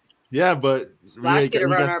 Yeah, but Splash we gonna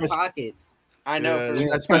got run our special- pockets. I know. Yeah, for we real.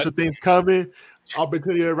 got special things coming.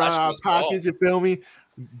 Opportunity around Splash our was ball. pockets, you feel me?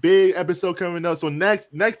 Big episode coming up. So next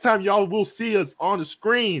time y'all will see us on the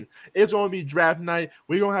screen, it's gonna be draft night.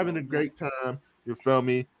 We're gonna having a great time. You feel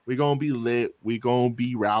me? We're gonna be lit. We're gonna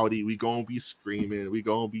be rowdy. We're gonna be screaming. We're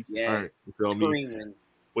gonna be turned. Yes, You feel me? screaming.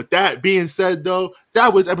 With that being said, though,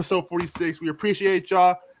 that was episode 46. We appreciate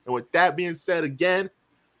y'all. And with that being said again,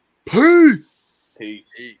 peace.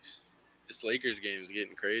 Peace. This Lakers game is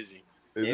getting crazy.